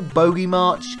Colonel Bogey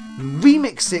March,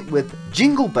 remix it with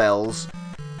Jingle Bells,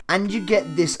 and you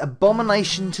get this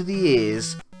abomination to the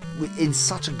ears in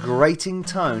such a grating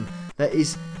tone that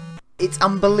it's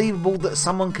unbelievable that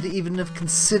someone could even have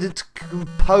considered to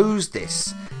compose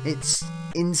this. It's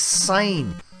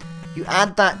insane. You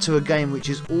add that to a game which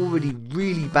is already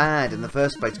really bad in the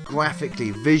first place,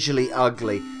 graphically, visually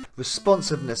ugly,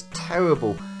 responsiveness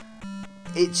terrible.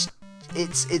 It's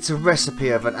a recipe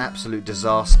of an absolute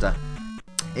disaster.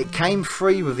 It came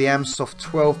free with the Amsoft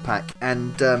 12 pack,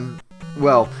 and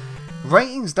well,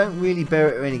 ratings don't really bear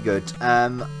it any good.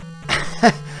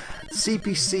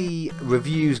 CPC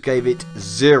reviews gave it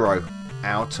 0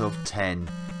 out of 10.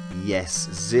 Yes,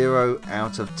 0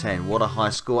 out of 10. What a high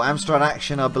score. Amstrad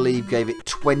Action, I believe, gave it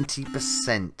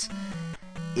 20%.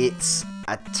 It's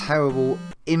a terrible,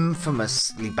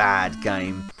 infamously bad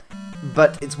game.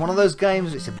 But it's one of those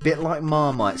games, it's a bit like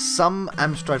Marmite. Some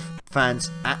Amstrad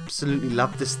fans absolutely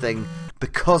love this thing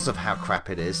because of how crap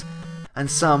it is.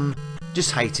 And some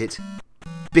just hate it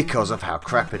because of how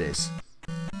crap it is.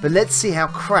 But let's see how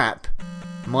crap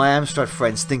my Amstrad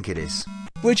friends think it is.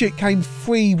 Bridget came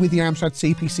free with the Amstrad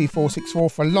CPC 464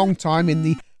 for a long time in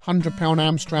the £100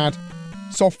 Amstrad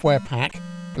software pack,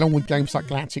 along with games like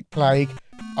Galactic Plague,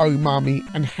 Oh Mummy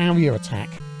and Harrier Attack.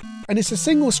 And it's a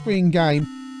single screen game.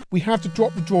 We have to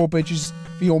drop the drawbridges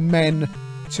for your men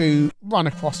to run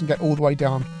across and get all the way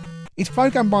down. It's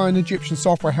programmed by an Egyptian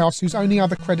software house whose only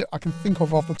other credit I can think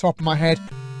of off the top of my head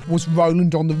was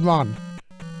Roland on the Run,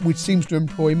 which seems to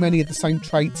employ many of the same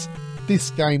traits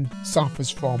this game suffers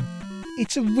from.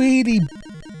 It's a really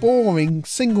boring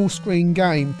single screen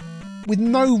game with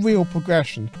no real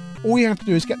progression. All you have to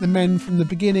do is get the men from the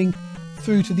beginning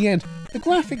through to the end. The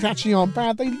graphics actually aren't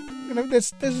bad.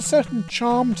 There's a certain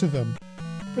charm to them,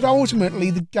 but ultimately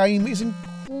the game is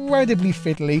incredibly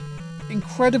fiddly,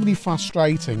 incredibly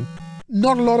frustrating,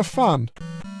 not a lot of fun.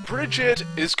 Bridget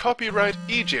is copyright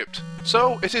Egypt,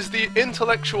 so it is the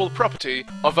intellectual property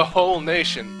of a whole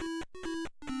nation.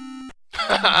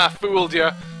 Haha, fooled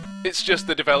ya. It's just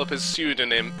the developer's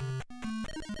pseudonym.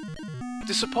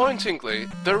 Disappointingly,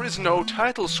 there is no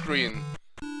title screen.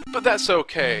 But that's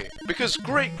okay, because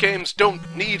great games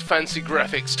don't need fancy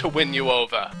graphics to win you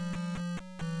over.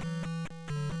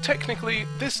 Technically,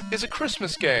 this is a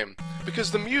Christmas game,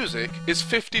 because the music is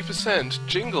 50%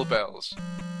 Jingle Bells.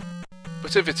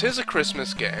 But if it is a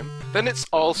Christmas game, then it's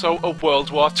also a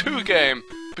World War II game,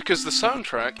 because the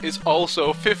soundtrack is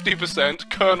also 50%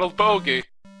 Colonel Bogey.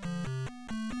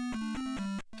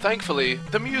 Thankfully,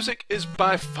 the music is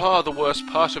by far the worst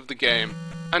part of the game,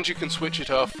 and you can switch it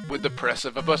off with the press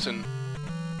of a button.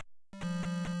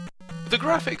 The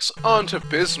graphics aren't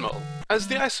abysmal, as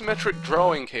the isometric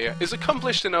drawing here is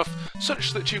accomplished enough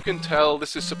such that you can tell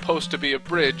this is supposed to be a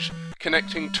bridge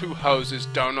connecting two houses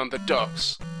down on the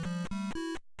docks.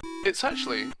 It's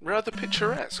actually rather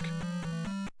picturesque,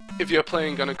 if you're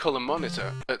playing on a colour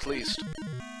monitor, at least.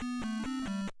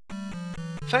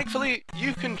 Thankfully,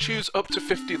 you can choose up to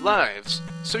 50 lives,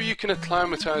 so you can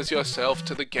acclimatise yourself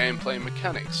to the gameplay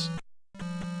mechanics.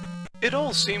 It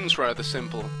all seems rather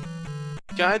simple.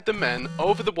 Guide the men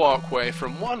over the walkway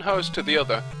from one house to the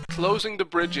other, closing the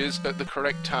bridges at the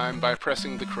correct time by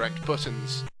pressing the correct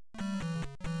buttons.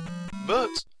 But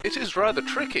it is rather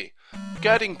tricky.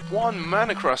 Guiding one man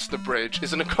across the bridge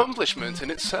is an accomplishment in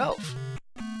itself.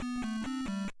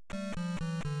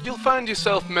 You'll find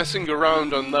yourself messing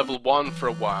around on level 1 for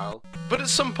a while, but at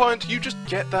some point you just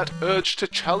get that urge to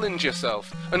challenge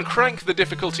yourself and crank the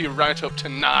difficulty right up to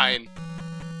 9.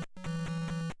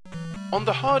 On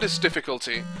the hardest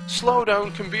difficulty,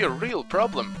 slowdown can be a real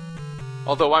problem,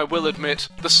 although I will admit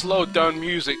the slowed down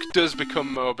music does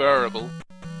become more bearable.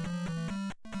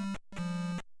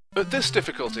 At this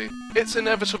difficulty, it's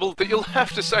inevitable that you'll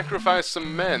have to sacrifice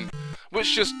some men,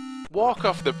 which just walk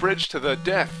off the bridge to their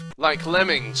death, like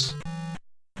lemmings.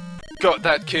 Got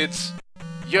that, kids?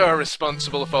 You're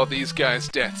responsible for these guys'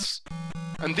 deaths.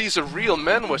 And these are real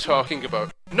men we're talking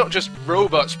about, not just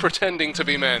robots pretending to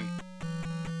be men.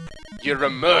 You're a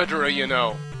murderer, you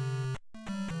know.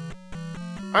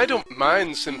 I don't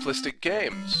mind simplistic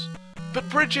games, but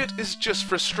Bridget is just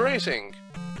frustrating.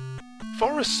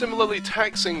 For a similarly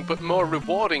taxing but more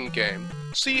rewarding game,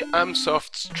 see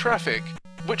Amsoft's Traffic,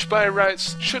 which by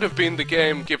rights should have been the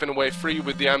game given away free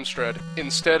with the Amstrad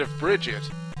instead of Bridget.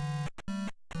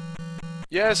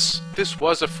 Yes, this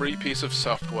was a free piece of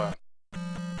software.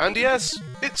 And yes,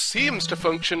 it seems to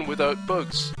function without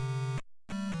bugs.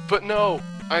 But no,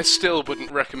 I still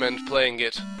wouldn't recommend playing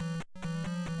it.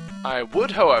 I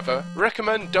would, however,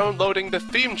 recommend downloading the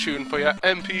theme tune for your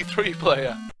MP3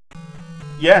 player.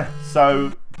 Yeah,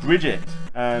 so Bridget.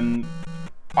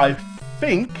 I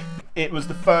think it was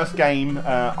the first game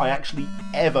I actually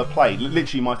ever played,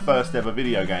 literally my first ever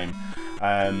video game.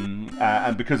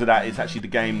 And because of that, it's actually the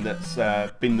game that's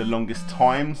been the longest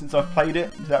time since I've played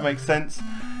it. Does that make sense?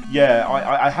 Yeah,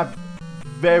 I have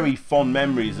very fond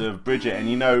memories of Bridget, and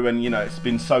when it's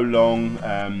been so long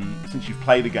since you've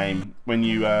played the game, when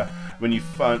you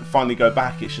finally go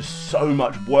back, it's just so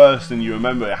much worse than you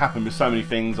remember. It happened with so many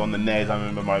things on the NES. I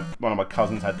remember one of my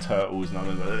cousins had turtles, and I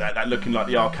remember that looking like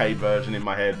the arcade version in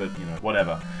my head, but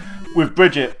whatever. With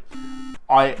Bridget,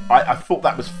 I thought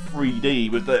that was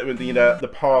 3D with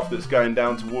the path that's going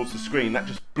down towards the screen. That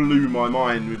just blew my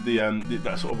mind with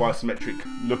that sort of isometric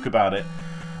look about it.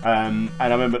 And I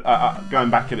remember going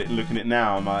back at it and looking at it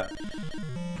now, I'm like,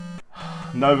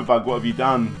 Novabug, what have you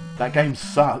done? That game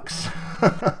sucks.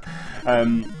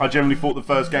 I generally thought the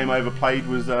first game I ever played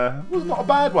was not a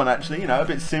bad one, actually. A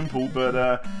bit simple, but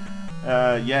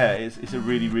yeah, it's a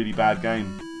really, really bad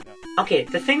game. Okay,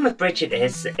 the thing with Bridget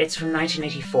is, it's from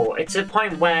 1984. It's a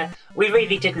point where we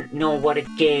really didn't know what a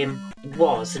game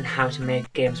was and how to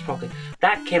make games properly.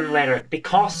 That came later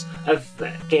because of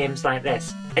games like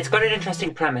this. It's got an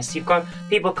interesting premise. You've got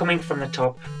people coming from the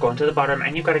top, going to the bottom,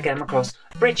 and you've got to get them across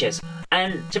bridges.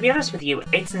 And to be honest with you,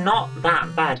 it's not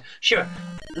that bad. Sure,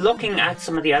 looking at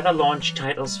some of the other launch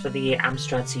titles for the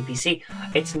Amstrad CPC,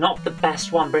 it's not the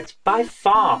best one, but it's by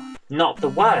far not the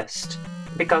worst.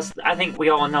 Because I think we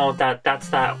all know that that's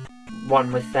that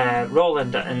one with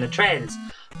Roland and the trains.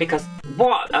 Because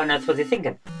what on earth were they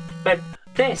thinking? But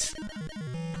this,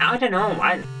 I don't know.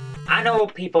 I know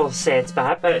people say it's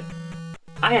bad, but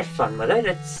I had fun with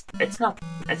it. It's not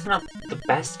the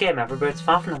best game ever, but it's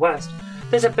far from the worst.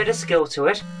 There's a bit of skill to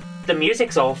it. The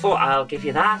music's awful, I'll give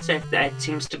you that. It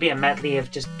seems to be a medley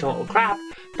of just total crap.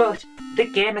 But the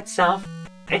game itself,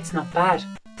 it's not bad.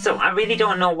 So I really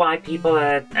don't know why people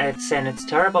are saying it's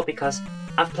terrible, because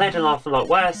I've played an awful lot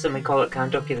worse, and we call it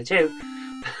Count Duckula 2.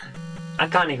 I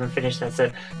can't even finish that,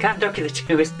 so Count Duckula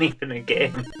 2 isn't even a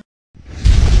game.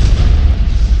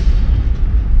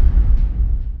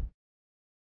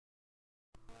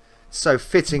 So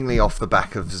fittingly off the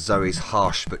back of Zoe's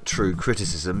harsh but true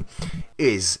criticism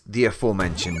is the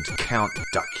aforementioned Count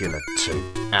Duckula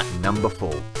 2 at number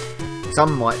 4.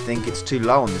 Some might think it's too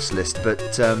low on this list, but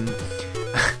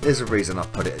there's a reason I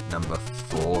put it at number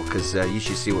 4, because you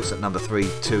should see what's at number 3,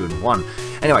 2 and 1.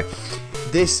 Anyway,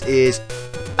 this is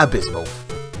abysmal.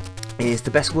 Is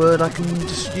the best word I can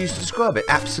just use to describe it.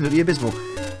 Absolutely abysmal.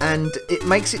 And it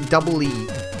makes it doubly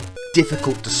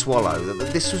difficult to swallow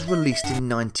that this was released in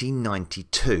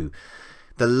 1992.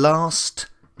 The last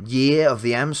year of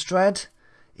the Amstrad.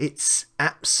 It's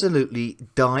absolutely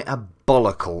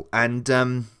diabolical. And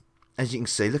as you can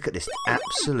see, look at this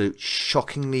absolute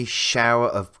shockingly shower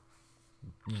of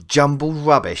jumbled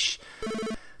rubbish.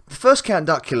 The first Count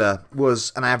Duckula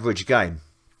was an average game,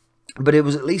 but it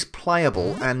was at least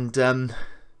playable, and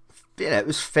it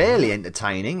was fairly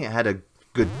entertaining. It had a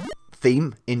good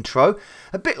theme intro,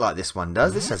 a bit like this one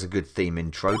does. This has a good theme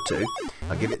intro too,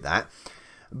 I'll give it that.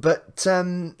 But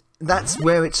that's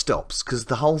where it stops, because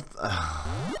the whole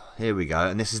here we go,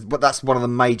 and that's one of the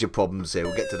major problems here.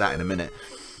 We'll get to that in a minute.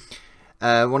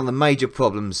 One of the major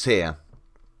problems here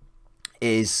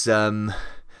is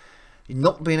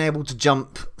not being able to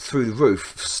jump through the roof,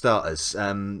 for starters.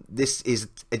 This is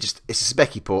it's a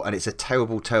specky port, and it's a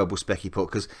terrible specky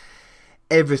port, because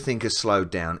everything is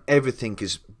slowed down, everything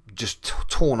is just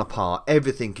torn apart,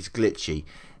 everything is glitchy.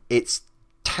 It's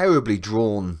terribly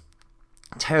drawn,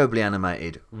 terribly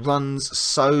animated, runs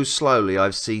so slowly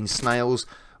I've seen snails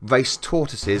race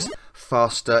tortoises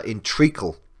faster in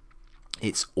treacle.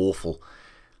 It's awful.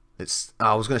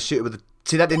 I was going to shoot it with the...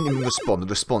 See, that didn't even respond. The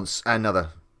response,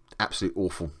 another absolute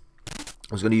awful.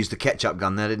 I was going to use the ketchup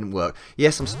gun, that didn't work.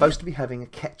 Yes, I'm supposed to be having a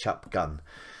ketchup gun.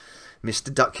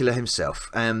 Mr. Duckula himself.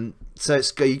 So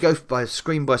you go by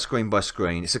screen by screen by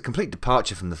screen. It's a complete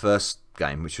departure from the first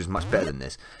game, which was much better than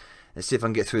this. Let's see if I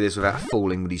can get through this without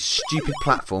falling with these stupid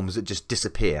platforms that just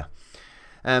disappear.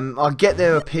 I get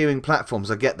there appearing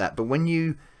platforms, I get that, but when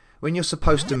you're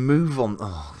supposed to move on...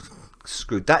 Oh,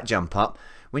 screwed that jump up.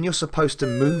 When you're supposed to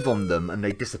move on them and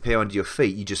they disappear under your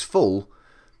feet, you just fall.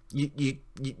 You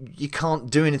can't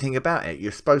do anything about it.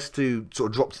 You're supposed to sort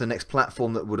of drop to the next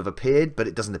platform that would have appeared, but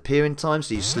it doesn't appear in time,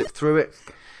 so you slip through it.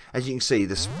 As you can see,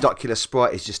 the Duckula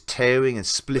sprite is just tearing and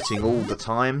splitting all the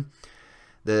time.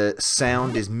 The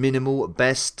sound is minimal at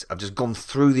best. I've just gone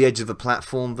through the edge of the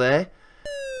platform there.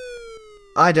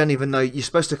 I don't even know. You're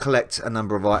supposed to collect a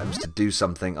number of items to do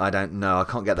something. I don't know. I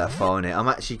can't get that far in it. I'm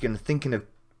actually thinking of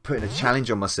putting a challenge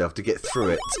on myself to get through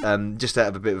it, just out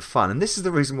of a bit of fun. And this is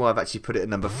the reason why I've actually put it at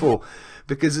number 4,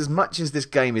 because as much as this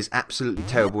game is absolutely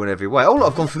terrible in every way... Oh,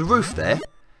 look, I've gone through the roof there.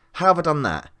 How have I done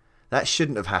that? That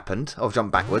shouldn't have happened. I've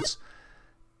jumped backwards,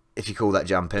 if you call that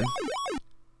jumping.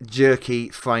 Jerky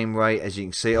frame rate, as you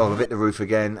can see. Oh, I've hit the roof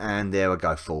again, and there I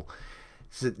go, full.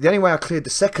 So the only way I cleared the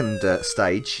second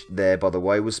stage there, by the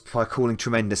way, was by calling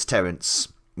Tremendous Terrence,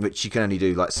 which you can only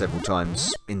do like several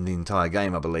times in the entire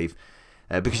game, I believe.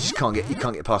 Because you just can't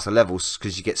get past the levels,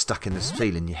 because you get stuck in the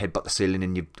ceiling, you headbutt the ceiling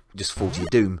and you just fall to your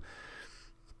doom.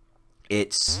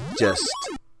 It's just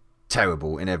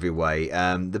terrible in every way.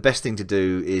 The best thing to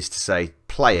do is to say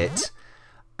play it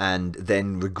and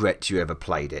then regret you ever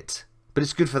played it. But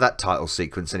it's good for that title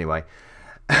sequence anyway.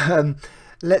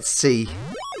 Let's see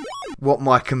what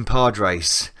my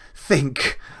compadres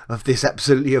think of this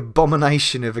absolutely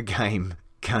abomination of a game,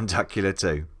 Count Duckula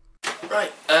 2.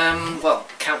 Right, well,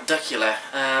 Count Duckula,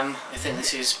 I think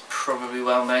this is probably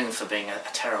well known for being a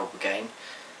terrible game.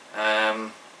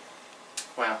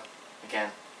 Well,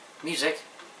 again, music,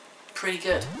 pretty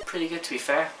good to be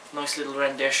fair. Nice little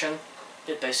rendition,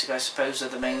 bit basic I suppose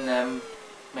of the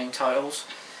main titles.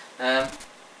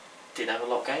 Did have a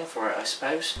lot going for it I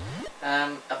suppose,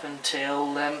 up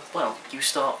until, well, you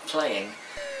start playing.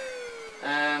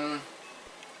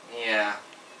 Yeah,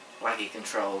 laggy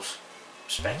controls,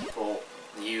 specky port,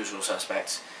 the usual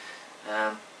suspects.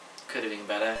 Could have been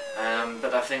better,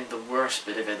 but I think the worst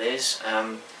bit of it is,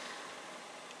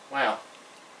 well,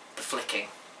 the flicking.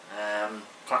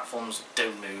 Platforms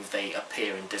don't move, they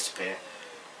appear and disappear,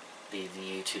 leaving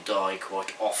you to die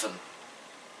quite often.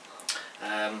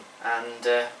 Well,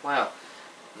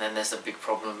 and then there's the big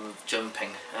problem of jumping.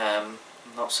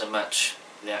 Not so much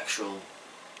the actual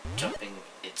jumping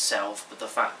itself, but the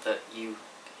fact that you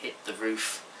hit the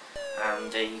roof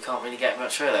and you can't really get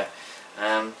much further.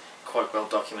 Quite well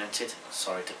documented.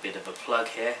 Sorry, a bit of a plug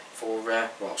here for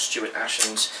well, Stuart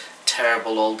Ashen's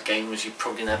terrible old games you've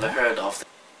probably never heard of.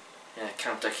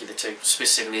 Count Duckula 2,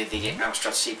 specifically the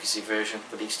Amstrad CPC version,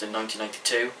 released in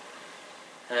 1992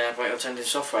 by Alternative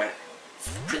Software.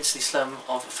 Princely sum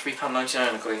of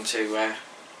 £3.99 according to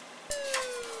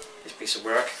this piece of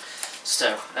work.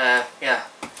 So, yeah,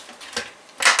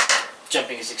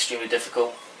 jumping is extremely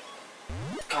difficult.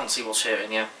 Can't see what's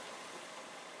hurting you.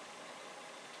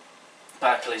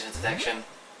 Bad collision detection.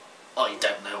 I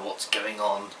don't know what's going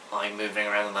on. I'm moving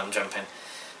around and I'm jumping.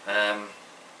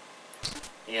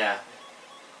 Yeah,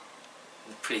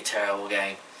 pretty terrible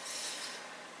game.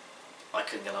 I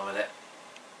couldn't get on with it.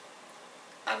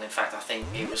 And in fact I think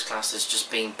it was classed as just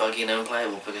being buggy and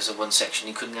unplayable because of one section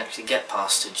you couldn't actually get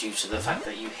past it due to the fact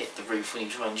that you hit the roof when you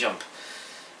try and jump.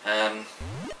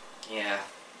 Yeah,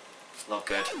 it's not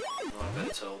good. Not good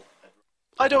at all.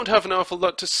 I don't have an awful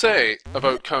lot to say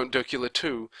about Count Duckula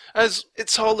 2, as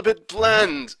it's all a bit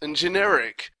bland and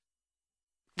generic.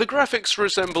 The graphics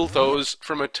resemble those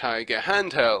from a Tiger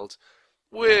handheld,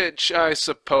 which I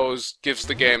suppose gives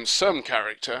the game some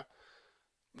character.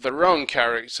 The wrong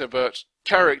character, but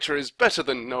character is better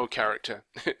than no character,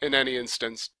 in any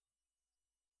instance.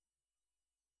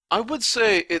 I would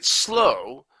say it's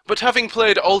slow, but having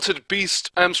played Altered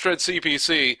Beast Amstrad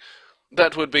CPC,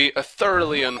 that would be a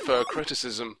thoroughly unfair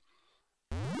criticism.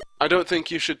 I don't think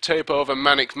you should tape over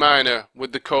Manic Miner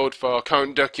with the code for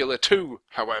Count Duckula 2,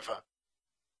 however.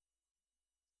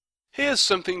 Here's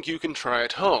something you can try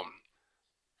at home.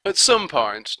 At some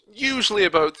point, usually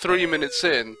about 3 minutes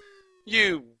in,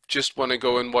 you just want to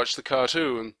go and watch the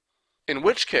cartoon. In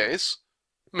which case,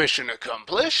 mission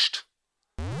accomplished.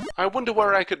 I wonder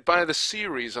where I could buy the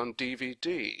series on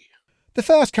DVD. The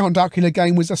first Count Duckula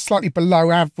game was a slightly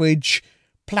below average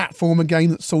platformer game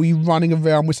that saw you running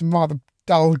around with some rather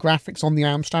dull graphics on the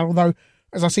Amstrad, although,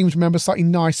 as I seem to remember, slightly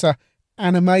nicer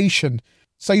animation.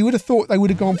 So you would have thought they would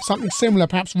have gone for something similar,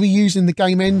 perhaps reusing the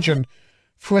game engine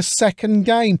for a second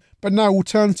game. But no,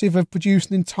 Alternative have produced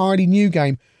an entirely new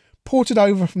game, ported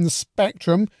over from the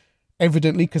Spectrum,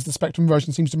 evidently because the Spectrum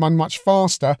version seems to run much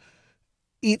faster.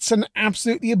 It's an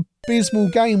absolutely abysmal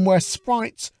game where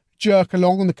sprites jerk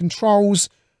along and the controls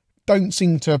don't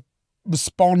seem to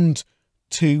respond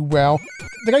too well.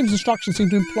 The game's instructions seem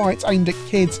to imply it's aimed at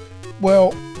kids.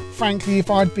 Well, frankly, if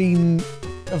I'd been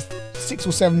of 6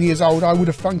 or 7 years old, I would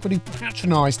have felt pretty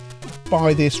patronised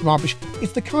by this rubbish.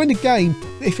 It's the kind of game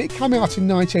that if it came out in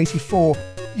 1984,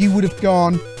 you would have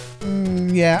gone,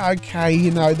 yeah, okay,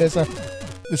 you know, there's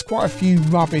quite a few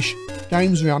rubbish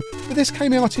games around. But this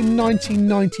came out in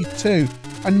 1992,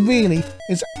 and really,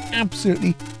 there's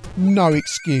absolutely no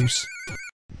excuse.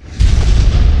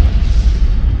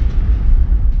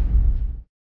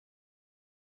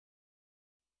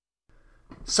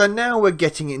 So now we're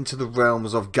getting into the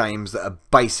realms of games that are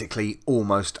basically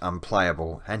almost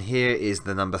unplayable, and here is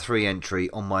the number 3 entry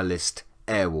on my list,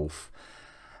 Airwolf.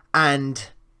 And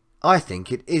I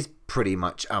think it is pretty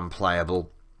much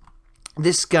unplayable.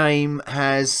 This game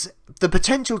has the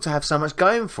potential to have so much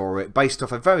going for it based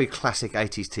off a very classic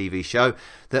 80s TV show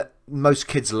that most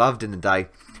kids loved in the day.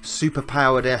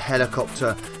 Super-powered air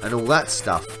helicopter and all that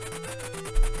stuff.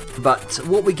 But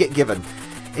what we get given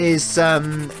is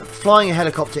flying a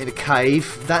helicopter in a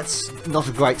cave. That's not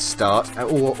a great start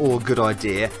or a good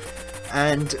idea.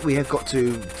 And we have got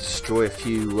to destroy a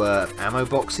few ammo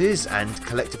boxes and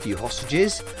collect a few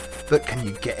hostages. But can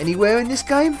you get anywhere in this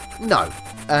game? No.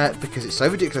 Because it's so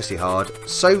ridiculously hard.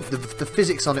 So the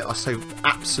physics on it are so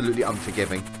absolutely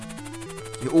unforgiving.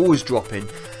 You're always dropping.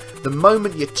 The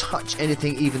moment you touch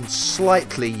anything even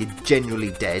slightly, you're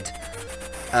genuinely dead.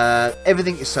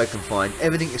 Everything is so confined,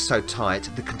 everything is so tight,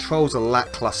 the controls are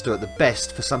lackluster at the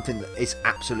best for something that is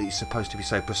absolutely supposed to be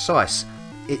so precise.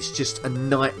 It's just a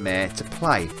nightmare to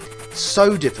play.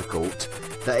 So difficult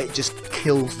that it just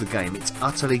kills the game. It's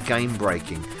utterly game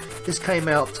breaking. This came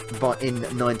out in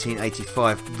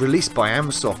 1985, released by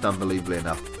Amsoft, unbelievably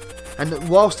enough. And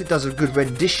whilst it does a good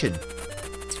rendition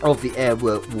of the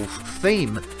Airwolf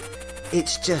theme,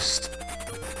 it's just...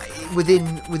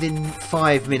 within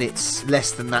 5 minutes,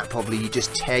 less than that probably, you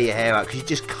just tear your hair out because you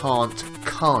just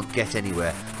can't get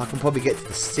anywhere. I can probably get to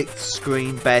the 6th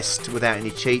screen best without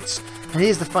any cheats. And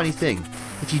here's the funny thing,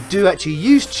 if you do actually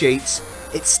use cheats,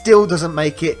 it still doesn't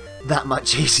make it that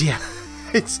much easier.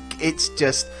 It's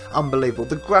just unbelievable.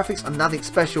 The graphics are nothing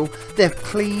special. They're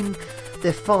clean,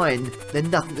 they're fine, they're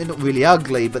nothing. They're not really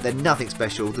ugly, but they're nothing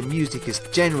special. The music is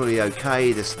generally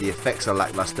okay. The effects are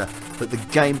lackluster, but the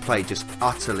gameplay just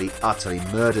utterly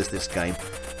murders this game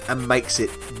and makes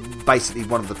it basically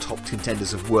one of the top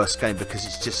contenders of worst game because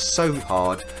it's just so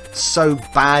hard, so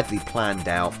badly planned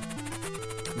out,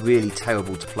 really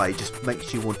terrible to play. It just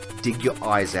makes you want to dig your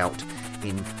eyes out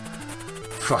in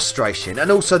frustration. And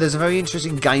also there's a very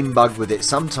interesting game bug with it.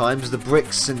 Sometimes the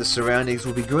bricks in the surroundings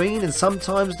will be green and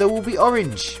sometimes they will be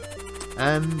orange.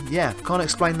 Yeah, can't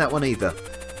explain that one either.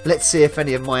 Let's see if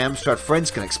any of my Amstrad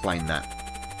friends can explain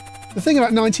that. The thing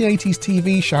about 1980s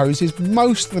TV shows is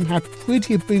most of them had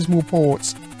pretty abysmal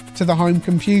ports to the home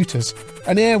computers,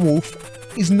 and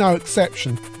Airwolf is no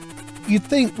exception. You'd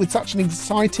think with such an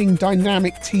exciting,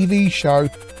 dynamic TV show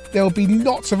there'll be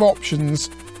lots of options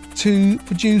to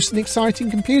produce an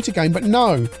exciting computer game, but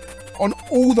no. On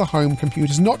all the home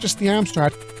computers, not just the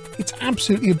Amstrad, it's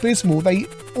absolutely abysmal. They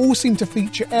all seem to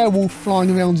feature Airwolf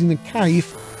flying around in a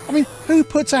cave. I mean, who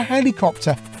puts a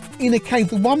helicopter in a cave?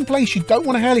 The one place you don't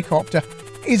want a helicopter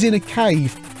is in a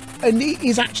cave, and it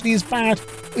is actually as bad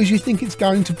as you think it's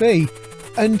going to be.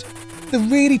 And the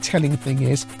really telling thing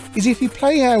is if you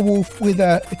play Airwolf with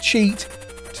a cheat,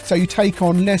 so you take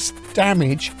on less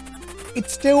damage,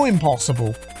 it's still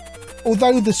impossible.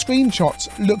 Although the screenshots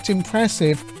looked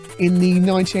impressive in the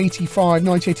 1985,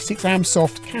 1986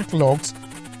 Amsoft catalogues,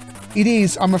 it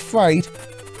is, I'm afraid,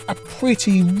 a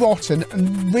pretty rotten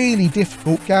and really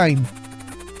difficult game.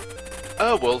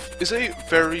 Airwolf is a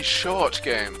very short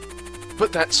game,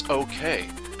 but that's okay,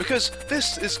 because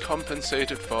this is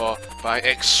compensated for by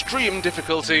extreme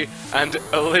difficulty and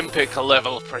Olympic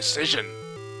level precision.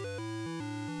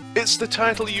 It's the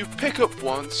title you pick up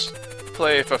once,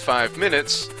 play for 5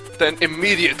 minutes, then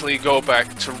immediately go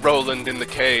back to Roland in the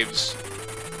Caves.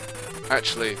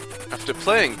 Actually, after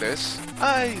playing this,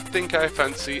 I think I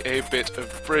fancy a bit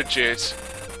of Bridget.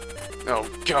 Oh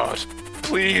god,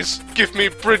 please give me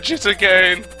Bridget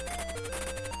again!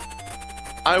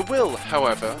 I will,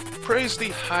 however, praise the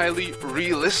highly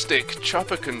realistic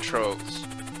chopper controls.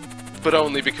 But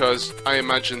only because I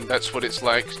imagine that's what it's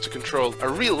like to control a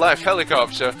real-life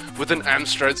helicopter with an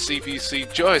Amstrad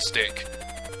CPC joystick,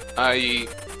 i.e.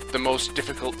 the most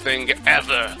difficult thing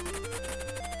ever.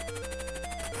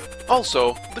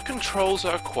 Also, the controls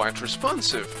are quite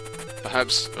responsive,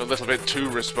 perhaps a little bit too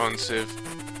responsive,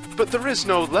 but there is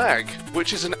no lag,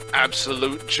 which is an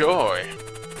absolute joy.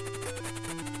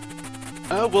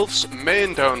 Airwolf's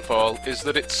main downfall is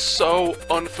that it's so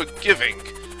unforgiving,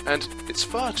 and it's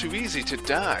far too easy to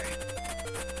die.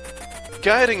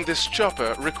 Guiding this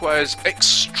chopper requires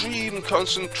extreme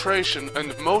concentration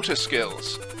and motor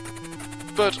skills.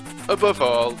 But, above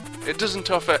all, it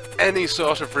doesn't offer any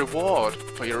sort of reward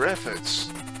for your efforts.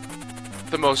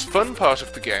 The most fun part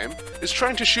of the game is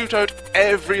trying to shoot out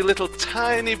every little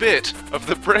tiny bit of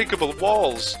the breakable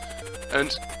walls,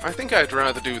 and I think I'd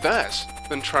rather do that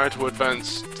than try to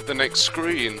advance to the next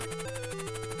screen.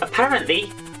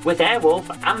 Apparently, with Airwolf,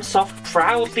 Amsoft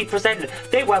proudly presented.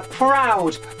 They were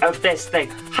proud of this thing.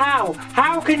 How?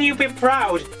 How can you be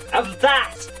proud of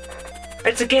that?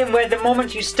 It's a game where the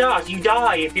moment you start, you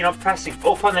die if you're not pressing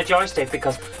up on the joystick,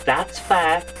 because that's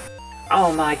fair.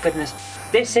 Oh my goodness.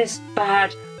 This is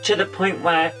bad to the point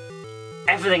where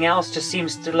everything else just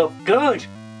seems to look good.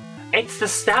 It's the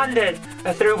standard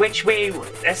through which we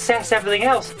assess everything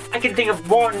else. I can think of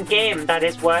one game that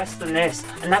is worse than this,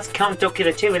 and that's Count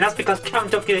Duckula 2, and that's because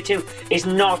Count Duckula 2 is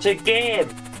not a game.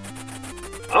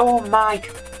 Oh my,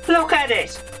 look at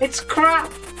it! It's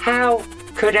crap! How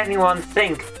could anyone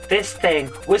think this thing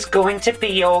was going to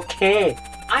be okay?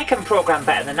 I can program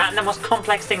better than that, and the most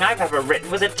complex thing I've ever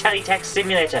written was a teletext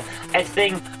simulator, a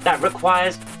thing that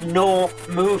requires no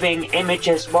moving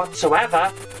images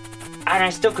whatsoever. And I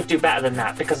still could do better than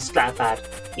that because it's that bad.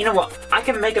 You know what? I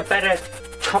can make a better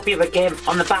copy of a game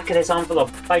on the back of this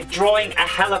envelope by drawing a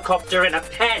helicopter in a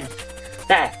pen.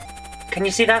 There. Can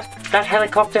you see that? That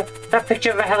helicopter? That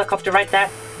picture of a helicopter right there?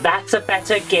 That's a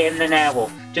better game than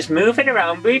Airwolf. Just move it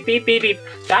around. Beep, beep, beep, beep.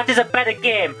 That is a better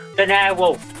game than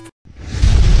Airwolf.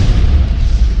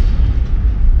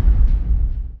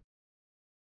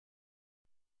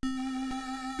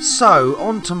 So,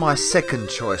 on to my second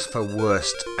choice for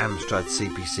worst Amstrad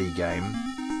CPC game.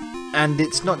 And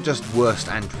it's not just worst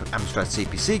Amstrad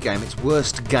CPC game, it's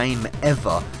worst game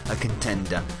ever, a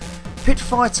contender. Pit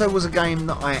Fighter was a game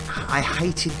that I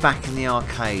hated back in the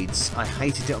arcades. I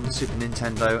hated it on the Super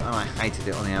Nintendo and I hated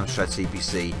it on the Amstrad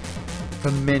CPC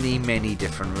for many, many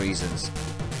different reasons.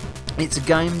 It's a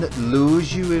game that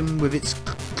lures you in with its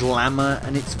glamour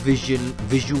and its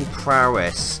visual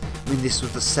prowess. I mean, this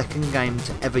was the second game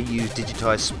to ever use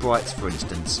digitised sprites, for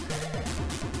instance.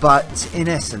 But in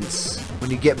essence, when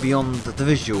you get beyond the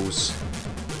visuals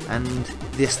and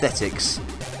the aesthetics,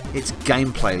 it's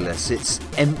gameplayless, it's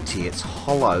empty, it's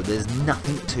hollow, there's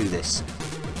nothing to this.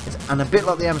 And a bit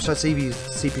like the Amstrad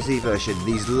CPC version,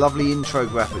 these lovely intro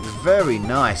graphics, very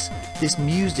nice. This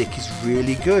music is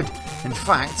really good. In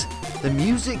fact, the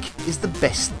music is the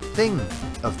best thing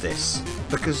of this,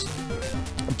 because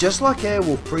just like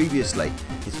Airwolf previously,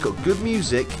 it's got good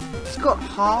music, it's got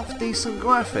half decent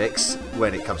graphics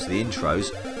when it comes to the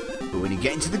intros, but when you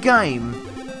get into the game,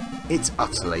 it's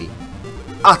utterly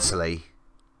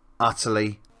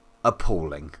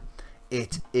appalling.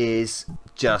 It is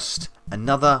just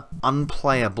another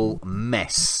unplayable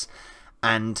mess,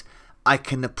 and I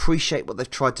can appreciate what they've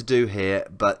tried to do here,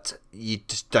 but you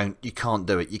can't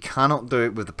do it. You cannot do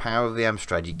it with the power of the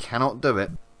Amstrad. You cannot do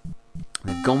it.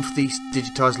 They've gone for the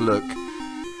digitised look,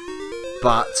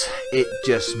 but it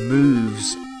just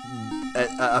moves at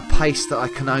a pace that I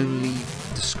can only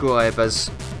describe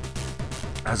as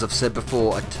I've said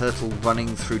before, a turtle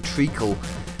running through treacle.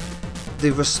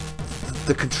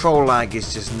 The control lag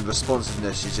is just, and the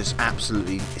responsiveness is just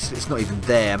absolutely, it's not even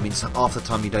there. I mean, so half the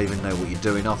time you don't even know what you're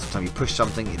doing. Half the time you push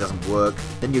something, it doesn't work.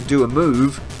 Then you do a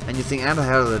move, and you think, how the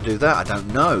hell did I do that? I don't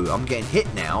know. I'm getting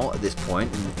hit now at this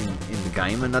point in the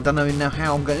game, and I don't even know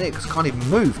how I'm getting it, because I can't even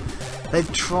move.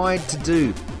 They've tried to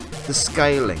do the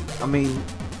scaling. I mean,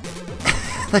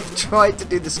 they've tried to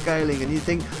do the scaling, and you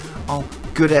think, oh,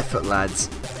 good effort, lads.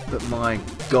 But my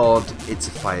God, it's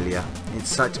a failure. It's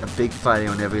such a big failure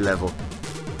on every level.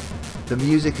 The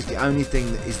music is the only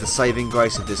thing that is the saving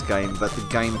grace of this game, but the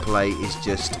gameplay is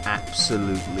just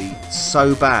absolutely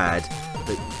so bad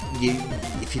that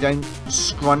if you don't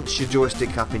scrunch your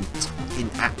joystick up in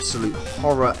absolute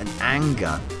horror and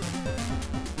anger,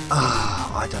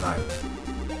 I don't know.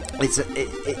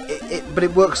 But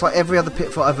it works like every other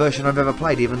Pit Fighter version I've ever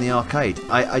played, even the arcade.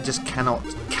 I just cannot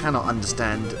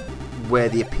understand where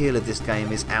the appeal of this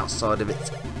game is outside of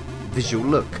its visual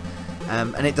look.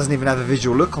 And it doesn't even have a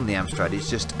visual look on the Amstrad. It's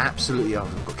just absolutely,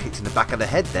 I've got kicked in the back of the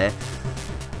head there,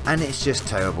 and it's just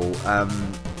terrible.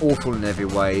 Awful in every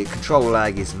way. Control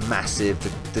lag is massive.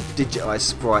 The digitized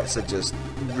sprites are just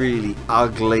really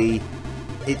ugly.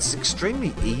 It's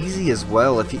extremely easy as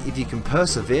well. If you can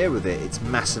persevere with it, it's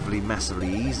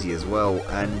massively easy as well.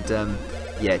 And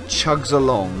yeah, it chugs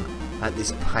along at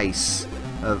this pace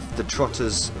of the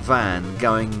trotter's van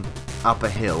going up a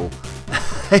hill.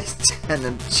 And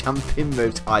then jumping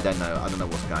moves. I don't know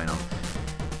what's going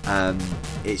on.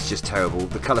 It's just terrible.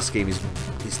 The colour scheme is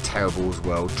terrible as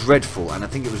well. Dreadful, and I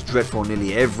think it was dreadful on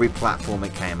nearly every platform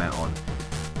it came out on.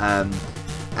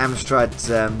 Amstrad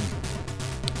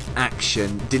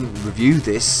Action didn't review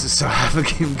this, so I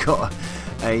haven't even got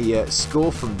a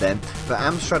score from them. But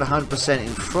Amstrad 100% in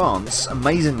France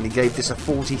amazingly gave this a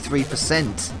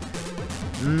 43%.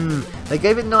 They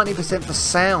gave it 90% for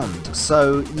sound,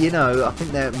 so you know, I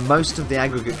think most of the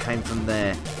aggregate came from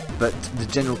there, but the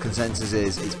general consensus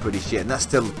is it's pretty shit, and that's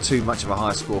still too much of a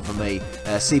high score for me.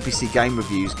 CPC Game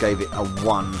Reviews gave it a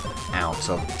 1 out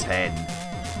of 10.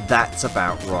 That's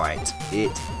about right.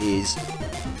 It is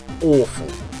awful.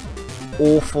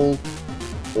 Awful.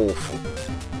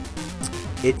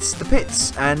 It's the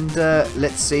pits, and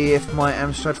let's see if my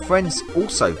Amstrad friends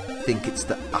also think it's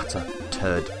the utter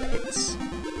turd pits.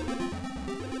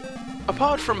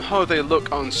 Apart from how they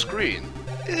look on screen,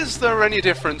 is there any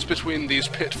difference between these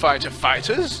Pit Fighter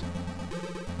fighters?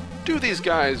 Do these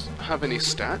guys have any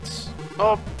stats?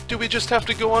 Or do we just have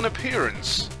to go on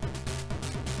appearance?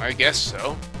 I guess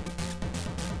so.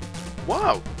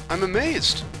 Wow, I'm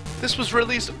amazed. This was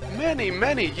released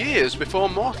many years before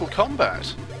Mortal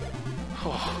Kombat.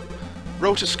 Oh,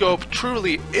 Rotoscope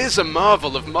truly is a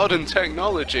marvel of modern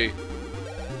technology.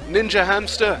 Ninja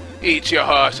Hamster, eat your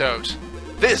heart out.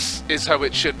 This is how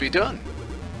it should be done.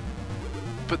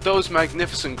 But those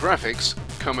magnificent graphics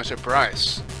come at a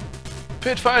price.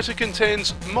 Pit Fighter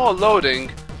contains more loading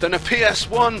than a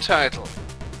PS1 title.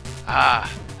 Ah,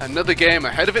 another game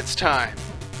ahead of its time.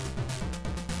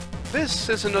 This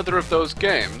is another of those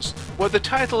games where the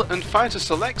title and fighter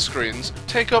select screens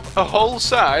take up a whole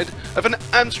side of an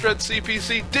Amstrad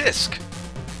CPC disc.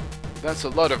 That's a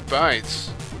lot of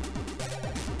bytes.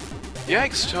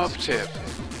 Yikes top tip.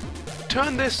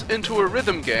 Turn this into a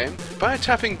rhythm game by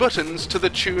tapping buttons to the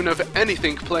tune of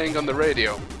anything playing on the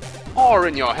radio. or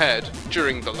in your head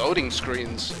during the loading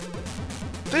screens.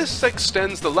 This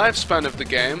extends the lifespan of the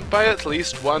game by at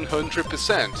least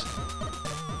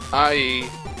 100%, i.e.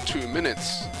 2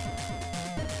 minutes.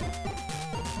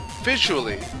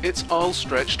 Visually, it's all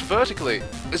stretched vertically,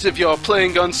 as if you're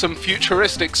playing on some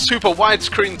futuristic super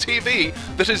widescreen TV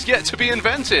that is yet to be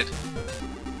invented.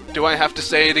 Do I have to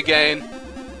say it again?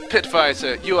 Pit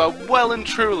Fighter, you are well and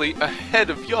truly ahead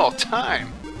of your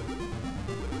time.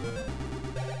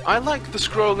 I like the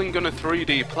scrolling on a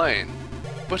 3D plane,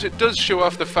 but it does show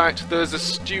off the fact there's a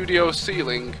studio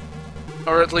ceiling.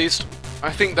 Or at least,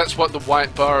 I think that's what the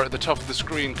white bar at the top of the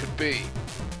screen could be.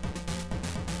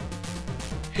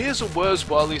 Here's a Where's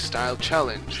Wally style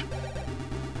challenge.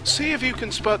 See if you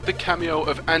can spot the cameo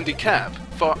of Andy Capp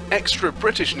for extra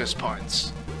Britishness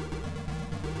points.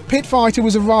 Pit Fighter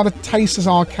was a rather tasteless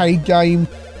arcade game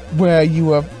where you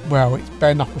were, well, it's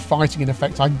bare knuckle fighting in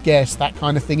effect, I guess, that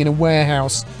kind of thing in a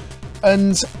warehouse.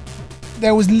 And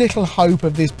there was little hope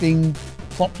of this being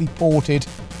properly ported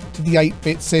to the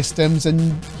 8-bit systems,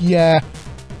 and yeah,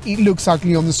 it looks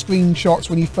ugly on the screenshots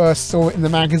when you first saw it in the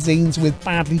magazines with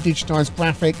badly digitised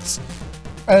graphics,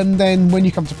 and then when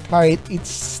you come to play it, it's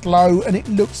slow and it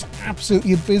looks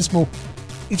absolutely abysmal.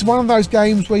 It's one of those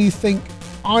games where you think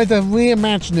either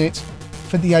reimagine it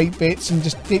for the 8-bits and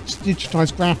just ditch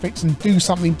digitised graphics and do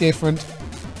something different,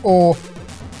 or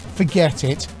forget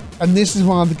it. And this is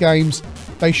one of the games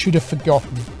they should have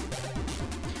forgotten.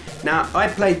 Now, I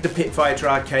played the Pit Fighter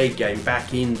arcade game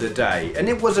back in the day, and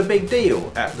it was a big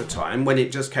deal at the time when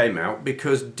it just came out,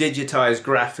 because digitised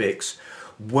graphics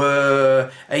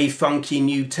were a funky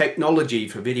new technology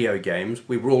for video games.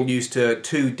 We were all used to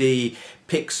 2D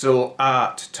pixel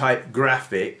art type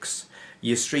graphics,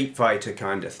 your Street Fighter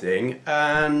kind of thing,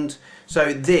 and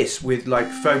so this with like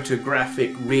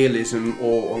photographic realism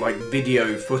or like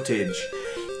video footage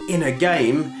in a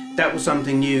game, that was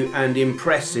something new and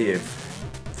impressive,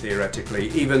 theoretically,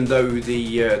 even though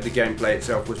the gameplay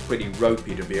itself was pretty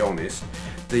ropey, to be honest.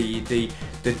 The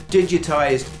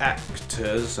digitized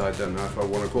actors, I don't know if I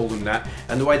want to call them that,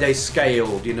 and the way they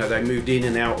scaled, you know, they moved in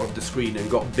and out of the screen and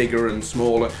got bigger and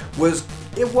smaller, was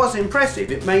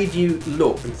impressive. It made you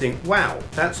look and think, wow,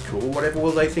 that's cool, whatever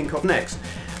will they think of next?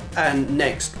 And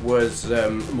next was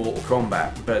Mortal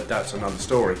Kombat, but that's another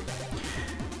story.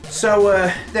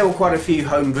 So there were quite a few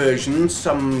home versions,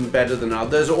 some better than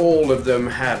others. All of them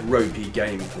had ropey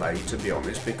gameplay, to be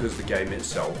honest, because the game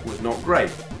itself was not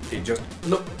great. It just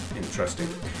looked interesting.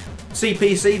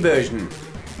 CPC version.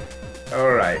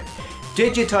 Alright.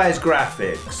 Digitized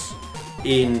graphics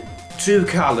in 2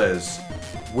 colours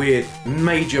with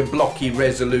major blocky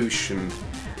resolution.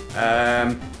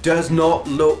 Does not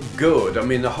look good. I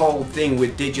mean, the whole thing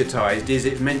with digitized is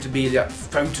it's meant to be that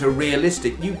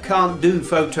photorealistic. You can't do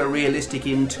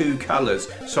photorealistic in 2 colours.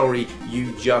 Sorry,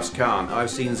 you just can't.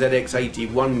 I've seen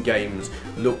ZX81 games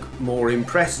look more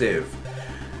impressive.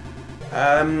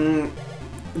 The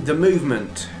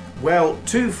movement. Well,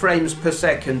 2 frames per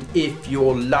second if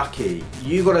you're lucky.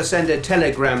 You got to send a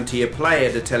telegram to your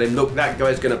player to tell him, look, that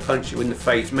guy's going to punch you in the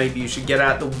face. Maybe you should get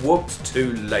out the whoops,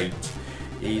 too late.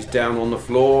 He's down on the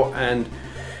floor and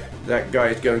that guy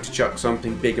is going to chuck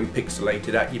something big and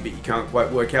pixelated at you, but you can't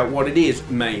quite work out what it is,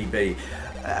 maybe.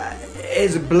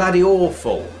 It's bloody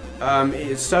awful. It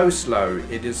is so slow,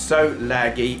 it is so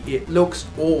laggy, it looks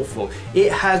awful.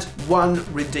 It has one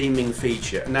redeeming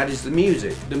feature, and that is the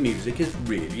music. The music is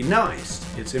really nice,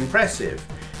 it's impressive.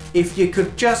 If you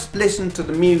could just listen to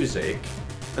the music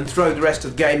and throw the rest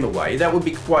of the game away, that would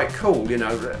be quite cool, you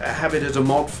know, have it as a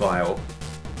mod file.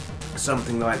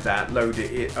 Something like that, load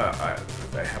it,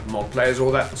 they have mod players, all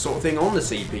that sort of thing on the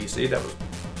CPC, that was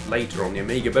later on the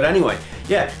Amiga, but anyway,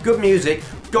 yeah, good music,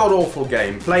 god awful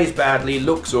game, plays badly,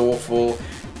 looks awful,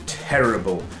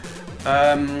 terrible.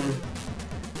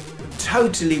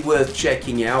 Totally worth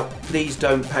checking out. Please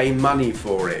don't pay money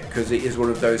for it, because it is one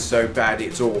of those so bad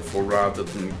it's awful rather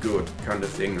than good kind of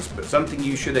things, but something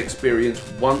you should experience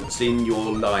once in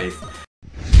your life.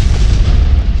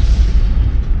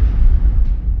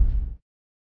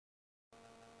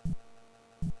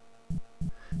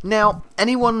 Now,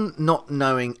 anyone not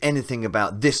knowing anything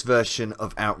about this version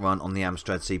of Outrun on the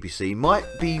Amstrad CPC might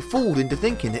be fooled into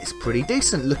thinking it's pretty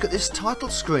decent. Look at this title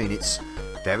screen, it's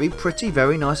very pretty,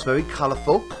 very nice, very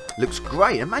colourful, looks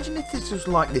great. Imagine if this was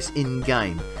like this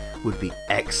in-game, would be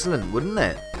excellent, wouldn't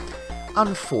it?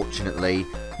 Unfortunately,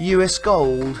 US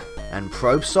Gold and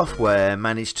Probe Software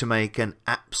managed to make an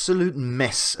absolute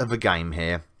mess of a game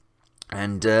here.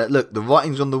 And look, the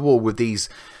writing's on the wall with these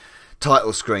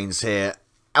title screens here.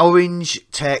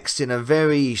 Orange text in a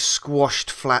very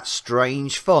squashed, flat,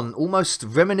 strange font, almost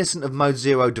reminiscent of Mode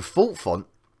Zero default font.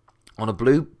 on a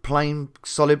blue plain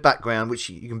solid background, which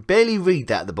you can barely read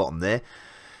that at the bottom there.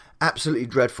 Absolutely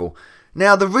dreadful.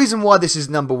 Now, the reason why this is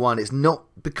number one is not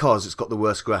because it's got the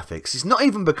worst graphics. It's not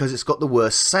even because it's got the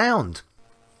worst sound.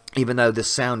 Even though the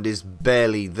sound is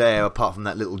barely there apart from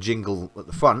that little jingle at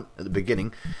the front, at the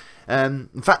beginning.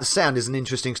 In fact, the sound is an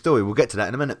interesting story. We'll get to that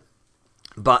in a minute.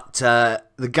 But the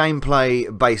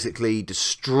gameplay basically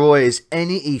destroys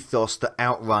any ethos that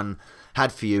Outrun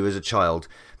had for you as a child.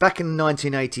 Back in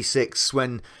 1986,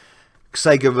 when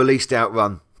Sega released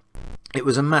Outrun, it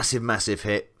was a massive, massive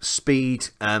hit. Speed,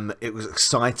 it was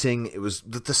exciting. It was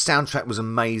the soundtrack was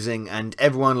amazing, and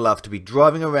everyone loved to be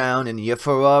driving around in your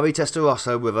Ferrari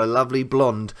Testarossa with a lovely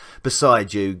blonde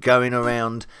beside you, going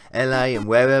around LA and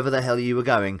wherever the hell you were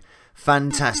going.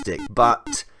 Fantastic,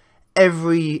 but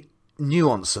every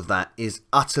nuance of that is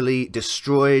utterly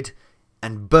destroyed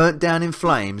and burnt down in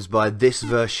flames by this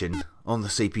version on the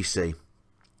CPC.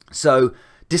 So,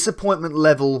 disappointment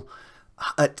level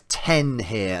at 10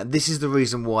 here. This is the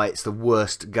reason why it's the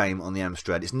worst game on the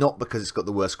Amstrad. It's not because it's got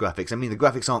the worst graphics. I mean, the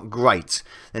graphics aren't great.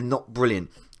 They're not brilliant.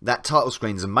 That title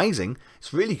screen is amazing.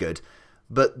 It's really good.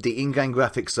 But the in-game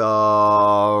graphics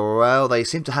are, well, they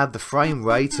seem to have the frame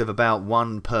rate of about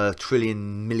 1 per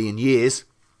trillion million years.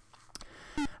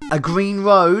 A green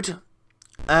road,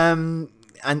 and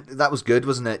that was good,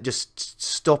 wasn't it? Just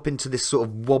stop into this sort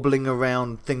of wobbling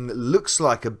around thing that looks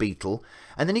like a beetle,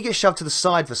 and then you get shoved to the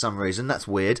side for some reason. That's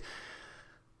weird.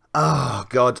 Oh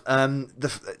god,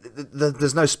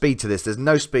 there's no speed to this. There's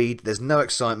no speed. There's no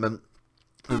excitement.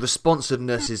 The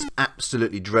responsiveness is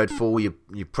absolutely dreadful.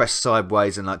 You press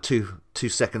sideways, and like two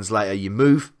seconds later you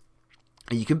move,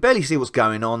 and you can barely see what's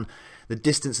going on. The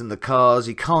distance in the cars,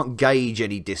 you can't gauge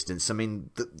any distance. I mean,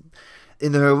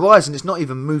 in the horizon, it's not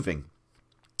even moving.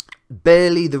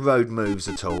 Barely the road moves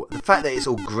at all. The fact that it's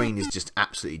all green is just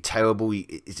absolutely terrible.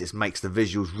 It just makes the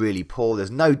visuals really poor.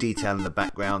 There's no detail in the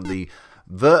background. The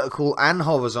vertical and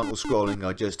horizontal scrolling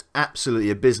are just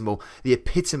absolutely abysmal. The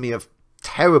epitome of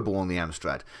terrible on the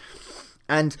Amstrad.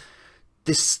 And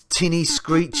this tinny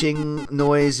screeching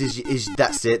noise is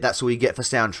that's it. That's all you get for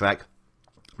soundtrack.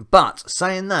 But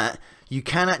saying that, you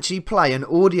can actually play an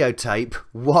audio tape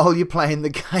while you're playing the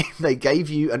game. They gave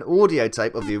you an audio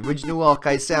tape of the original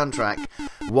arcade soundtrack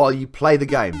while you play the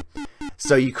game.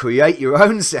 So you create your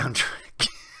own soundtrack.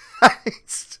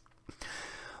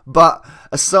 But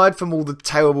aside from all the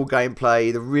terrible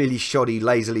gameplay, the really shoddy,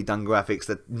 lazily done graphics,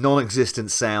 the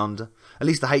non-existent sound, at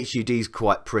least the HUD is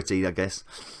quite pretty, I guess.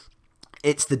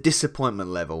 It's the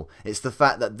disappointment level. It's the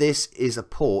fact that this is a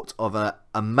port of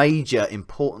a major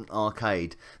important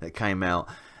arcade that came out,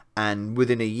 and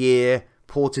within a year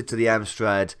ported to the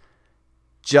Amstrad,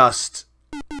 just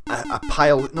a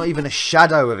pale, not even a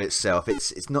shadow of itself.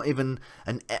 It's not even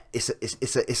an.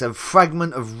 It's a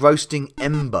fragment of roasting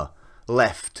ember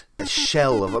left, a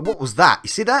shell of. What was that? You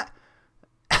see that?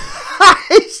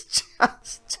 It's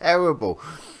just terrible.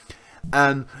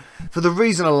 For the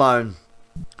reason alone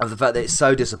of the fact that it's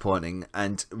so disappointing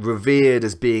and revered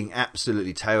as being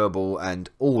absolutely terrible and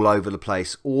all over the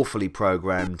place, awfully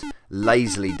programmed,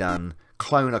 lazily done,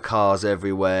 cloner cars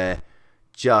everywhere,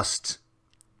 just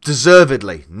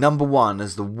deservedly number one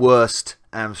as the worst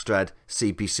Amstrad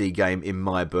CPC game in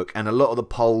my book, and a lot of the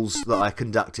polls that I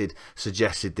conducted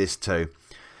suggested this too.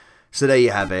 So there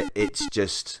you have it. It's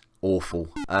just awful.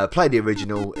 Play the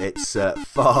original. It's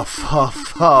far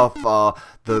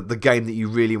the game that you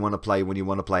really want to play when you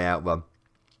want to play Outrun.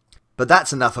 But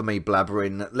that's enough of me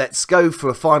blabbering. Let's go for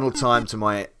a final time to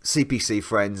my CPC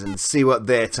friends and see what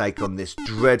their take on this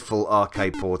dreadful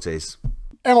arcade port is.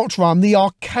 Outrun, the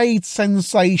arcade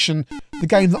sensation, the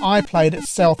game that I played at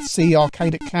South Sea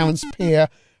Arcade at Clarence Pier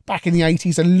back in the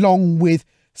 80s, along with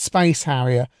Space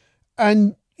Harrier.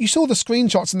 And you saw the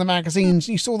screenshots in the magazines,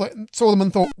 you saw them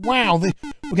and thought, wow,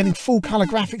 we're getting full colour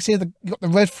graphics here, you've got the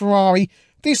red Ferrari,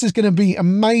 this is going to be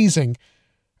amazing.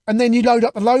 And then you load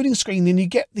up the loading screen and you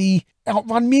get the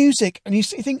Outrun music and you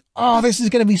think, oh, this is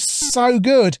going to be so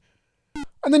good.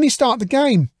 And then you start the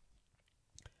game.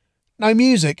 No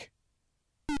music.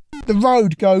 The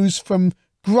road goes from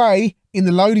grey in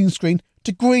the loading screen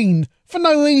to green for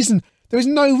no reason. There is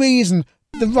no reason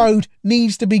the road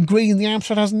needs to be green. The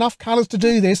Amstrad has enough colours to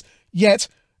do this, yet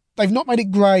they've not made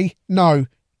it grey. No,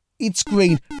 it's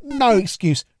green. No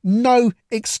excuse. No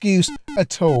excuse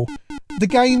at all. The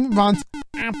game runs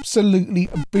absolutely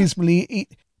abysmally.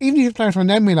 Even if you play it on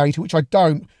an emulator, which I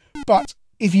don't, but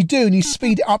if you do and you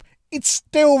speed it up, it's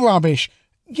still rubbish.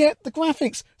 Yet the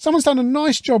graphics, someone's done a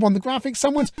nice job on the graphics.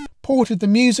 Someone's ported the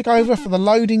music over for the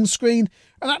loading screen,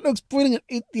 and that looks brilliant.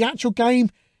 The actual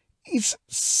game is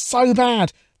so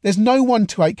bad. There's no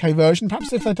 128K version.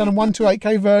 Perhaps if they'd done a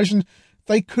 128K version,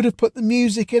 they could have put the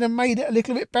music in and made it a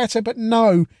little bit better, but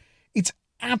no, it's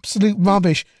absolute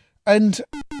rubbish. And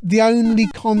the only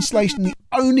consolation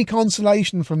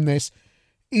from this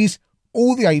is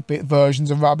all the 8-bit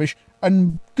versions are rubbish.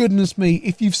 And goodness me,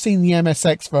 if you've seen the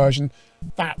MSX version,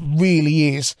 that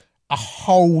really is a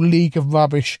whole league of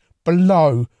rubbish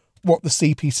below what the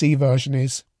CPC version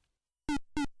is.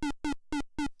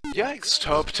 Yikes,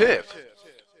 top tip.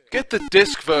 Get the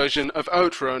disc version of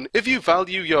Outrun if you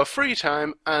value your free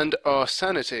time and or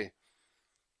sanity.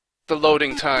 The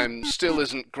loading time still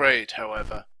isn't great,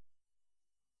 however.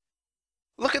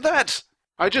 Look at that!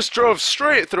 I just drove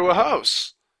straight through a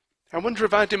house. I wonder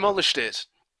if I demolished it.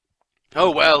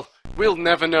 Oh well, we'll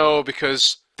never know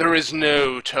because there is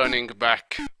no turning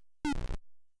back.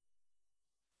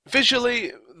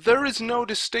 Visually, there is no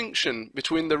distinction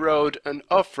between the road and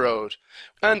off-road,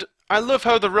 and I love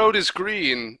how the road is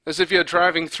green, as if you're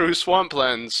driving through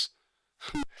swamplands.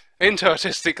 Ain't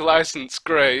artistic license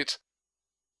great?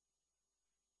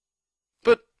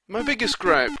 But my biggest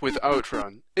gripe with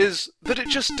Outrun is that it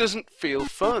just doesn't feel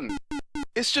fun.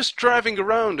 It's just driving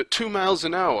around at 2 miles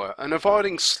an hour and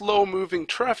avoiding slow-moving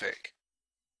traffic.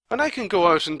 And I can go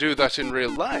out and do that in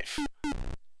real life.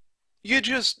 You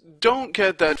just don't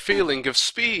get that feeling of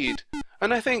speed,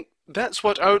 and I think that's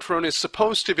what Outrun is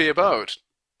supposed to be about,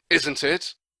 isn't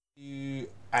it?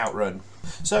 Outrun.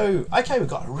 So, okay, we've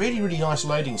got a really nice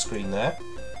loading screen there.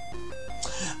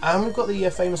 And we've got the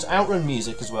famous Outrun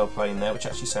music as well playing there, which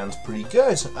actually sounds pretty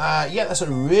good. Yeah, that's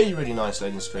a really nice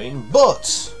loading screen,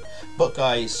 but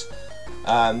guys,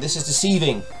 this is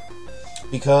deceiving,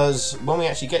 because when we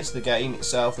actually get to the game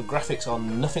itself, the graphics are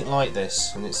nothing like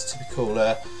this, and it's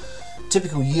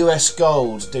typical US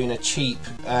Gold doing a cheap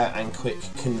and quick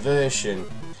conversion.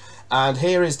 And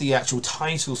here is the actual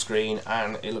title screen,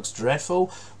 and it looks dreadful.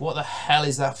 What the hell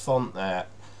is that font there?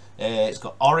 It's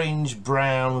got orange,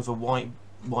 brown with a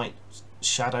white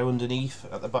shadow underneath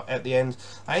at the end.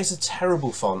 That is a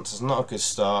terrible font. It's not a good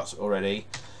start already.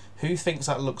 Who thinks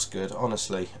that looks good,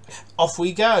 honestly? Off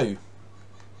we go.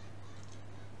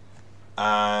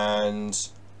 And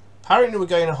apparently we're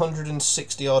going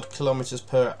 160 odd kilometers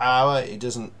per hour. It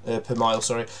doesn't per mile,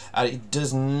 sorry, and it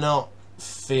does not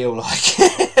feel like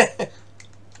it.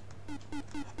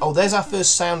 Oh, there's our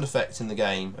first sound effect in the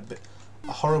game.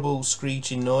 A horrible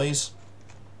screeching noise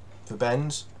for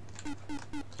bends.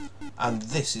 And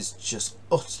this is just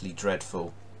utterly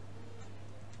dreadful.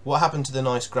 What happened to the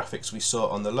nice graphics we saw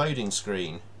on the loading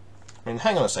screen? I mean,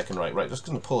 hang on a second, right, just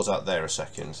going to pause out there a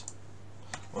second.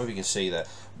 What if you can see there?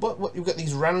 What you've got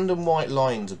these random white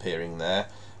lines appearing there.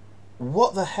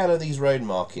 What the hell are these road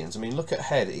markings? I mean, look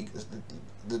ahead.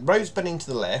 The road's bending to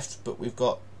the left, but we've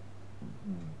got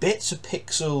bits of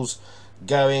pixels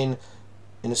going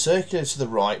in a circular to the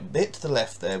right, bit to the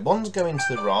left there. One's going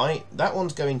to the right, that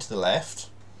one's going to the left.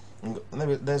 And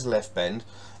there's left bend.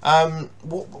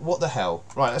 What the hell?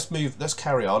 Right, let's move. Let's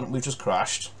carry on. We've just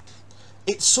crashed.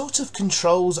 It sort of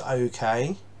controls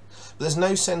okay, but there's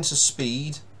no sense of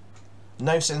speed,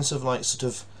 no sense of like sort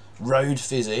of road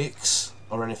physics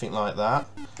or anything like that.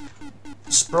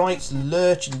 Sprites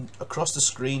lurching across the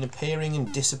screen, appearing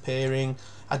and disappearing.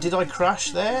 Did I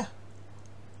crash there?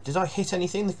 Did I hit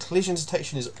anything? The collision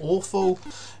detection is awful.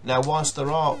 Now, whilst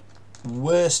there are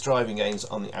worse driving games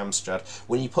on the Amstrad,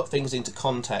 when you put things into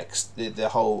context, the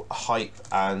whole hype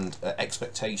and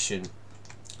expectation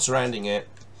surrounding it,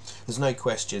 there's no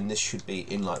question this should be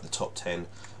in like the top 10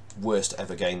 worst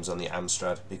ever games on the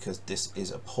Amstrad, because this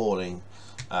is appalling,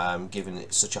 given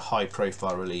it's such a high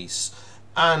profile release.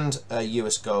 And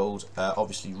US Gold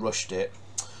obviously rushed it.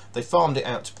 They farmed it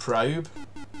out to Probe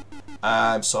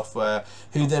Software,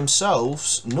 who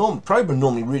themselves, Probe are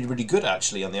normally really good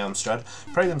actually on the Amstrad.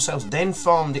 Probe themselves then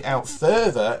farmed it out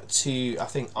further to, I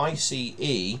think,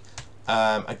 ICE,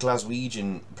 a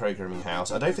Glaswegian programming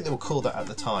house. I don't think they were called that at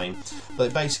the time,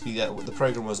 but basically the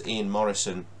program was Ian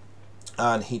Morrison,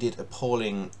 and he did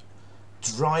appalling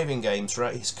driving games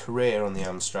throughout his career on the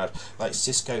Amstrad, like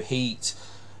Cisco Heat,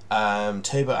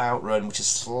 Turbo Outrun, which is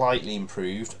slightly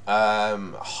improved,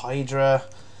 Hydra.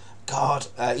 God,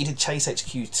 he did Chase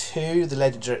HQ2, the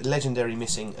legendary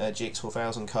missing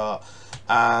GX4000 car,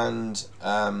 and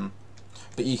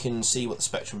but you can see what the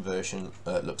Spectrum version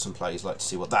looks and plays like to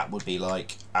see what that would be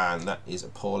like, and that is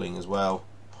appalling as well.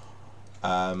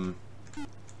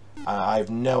 I have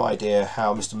no idea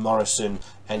how Mr. Morrison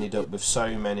ended up with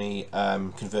so many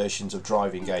conversions of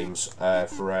driving games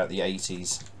throughout the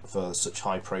 80s for such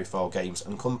high profile games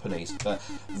and companies, but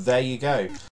there you go.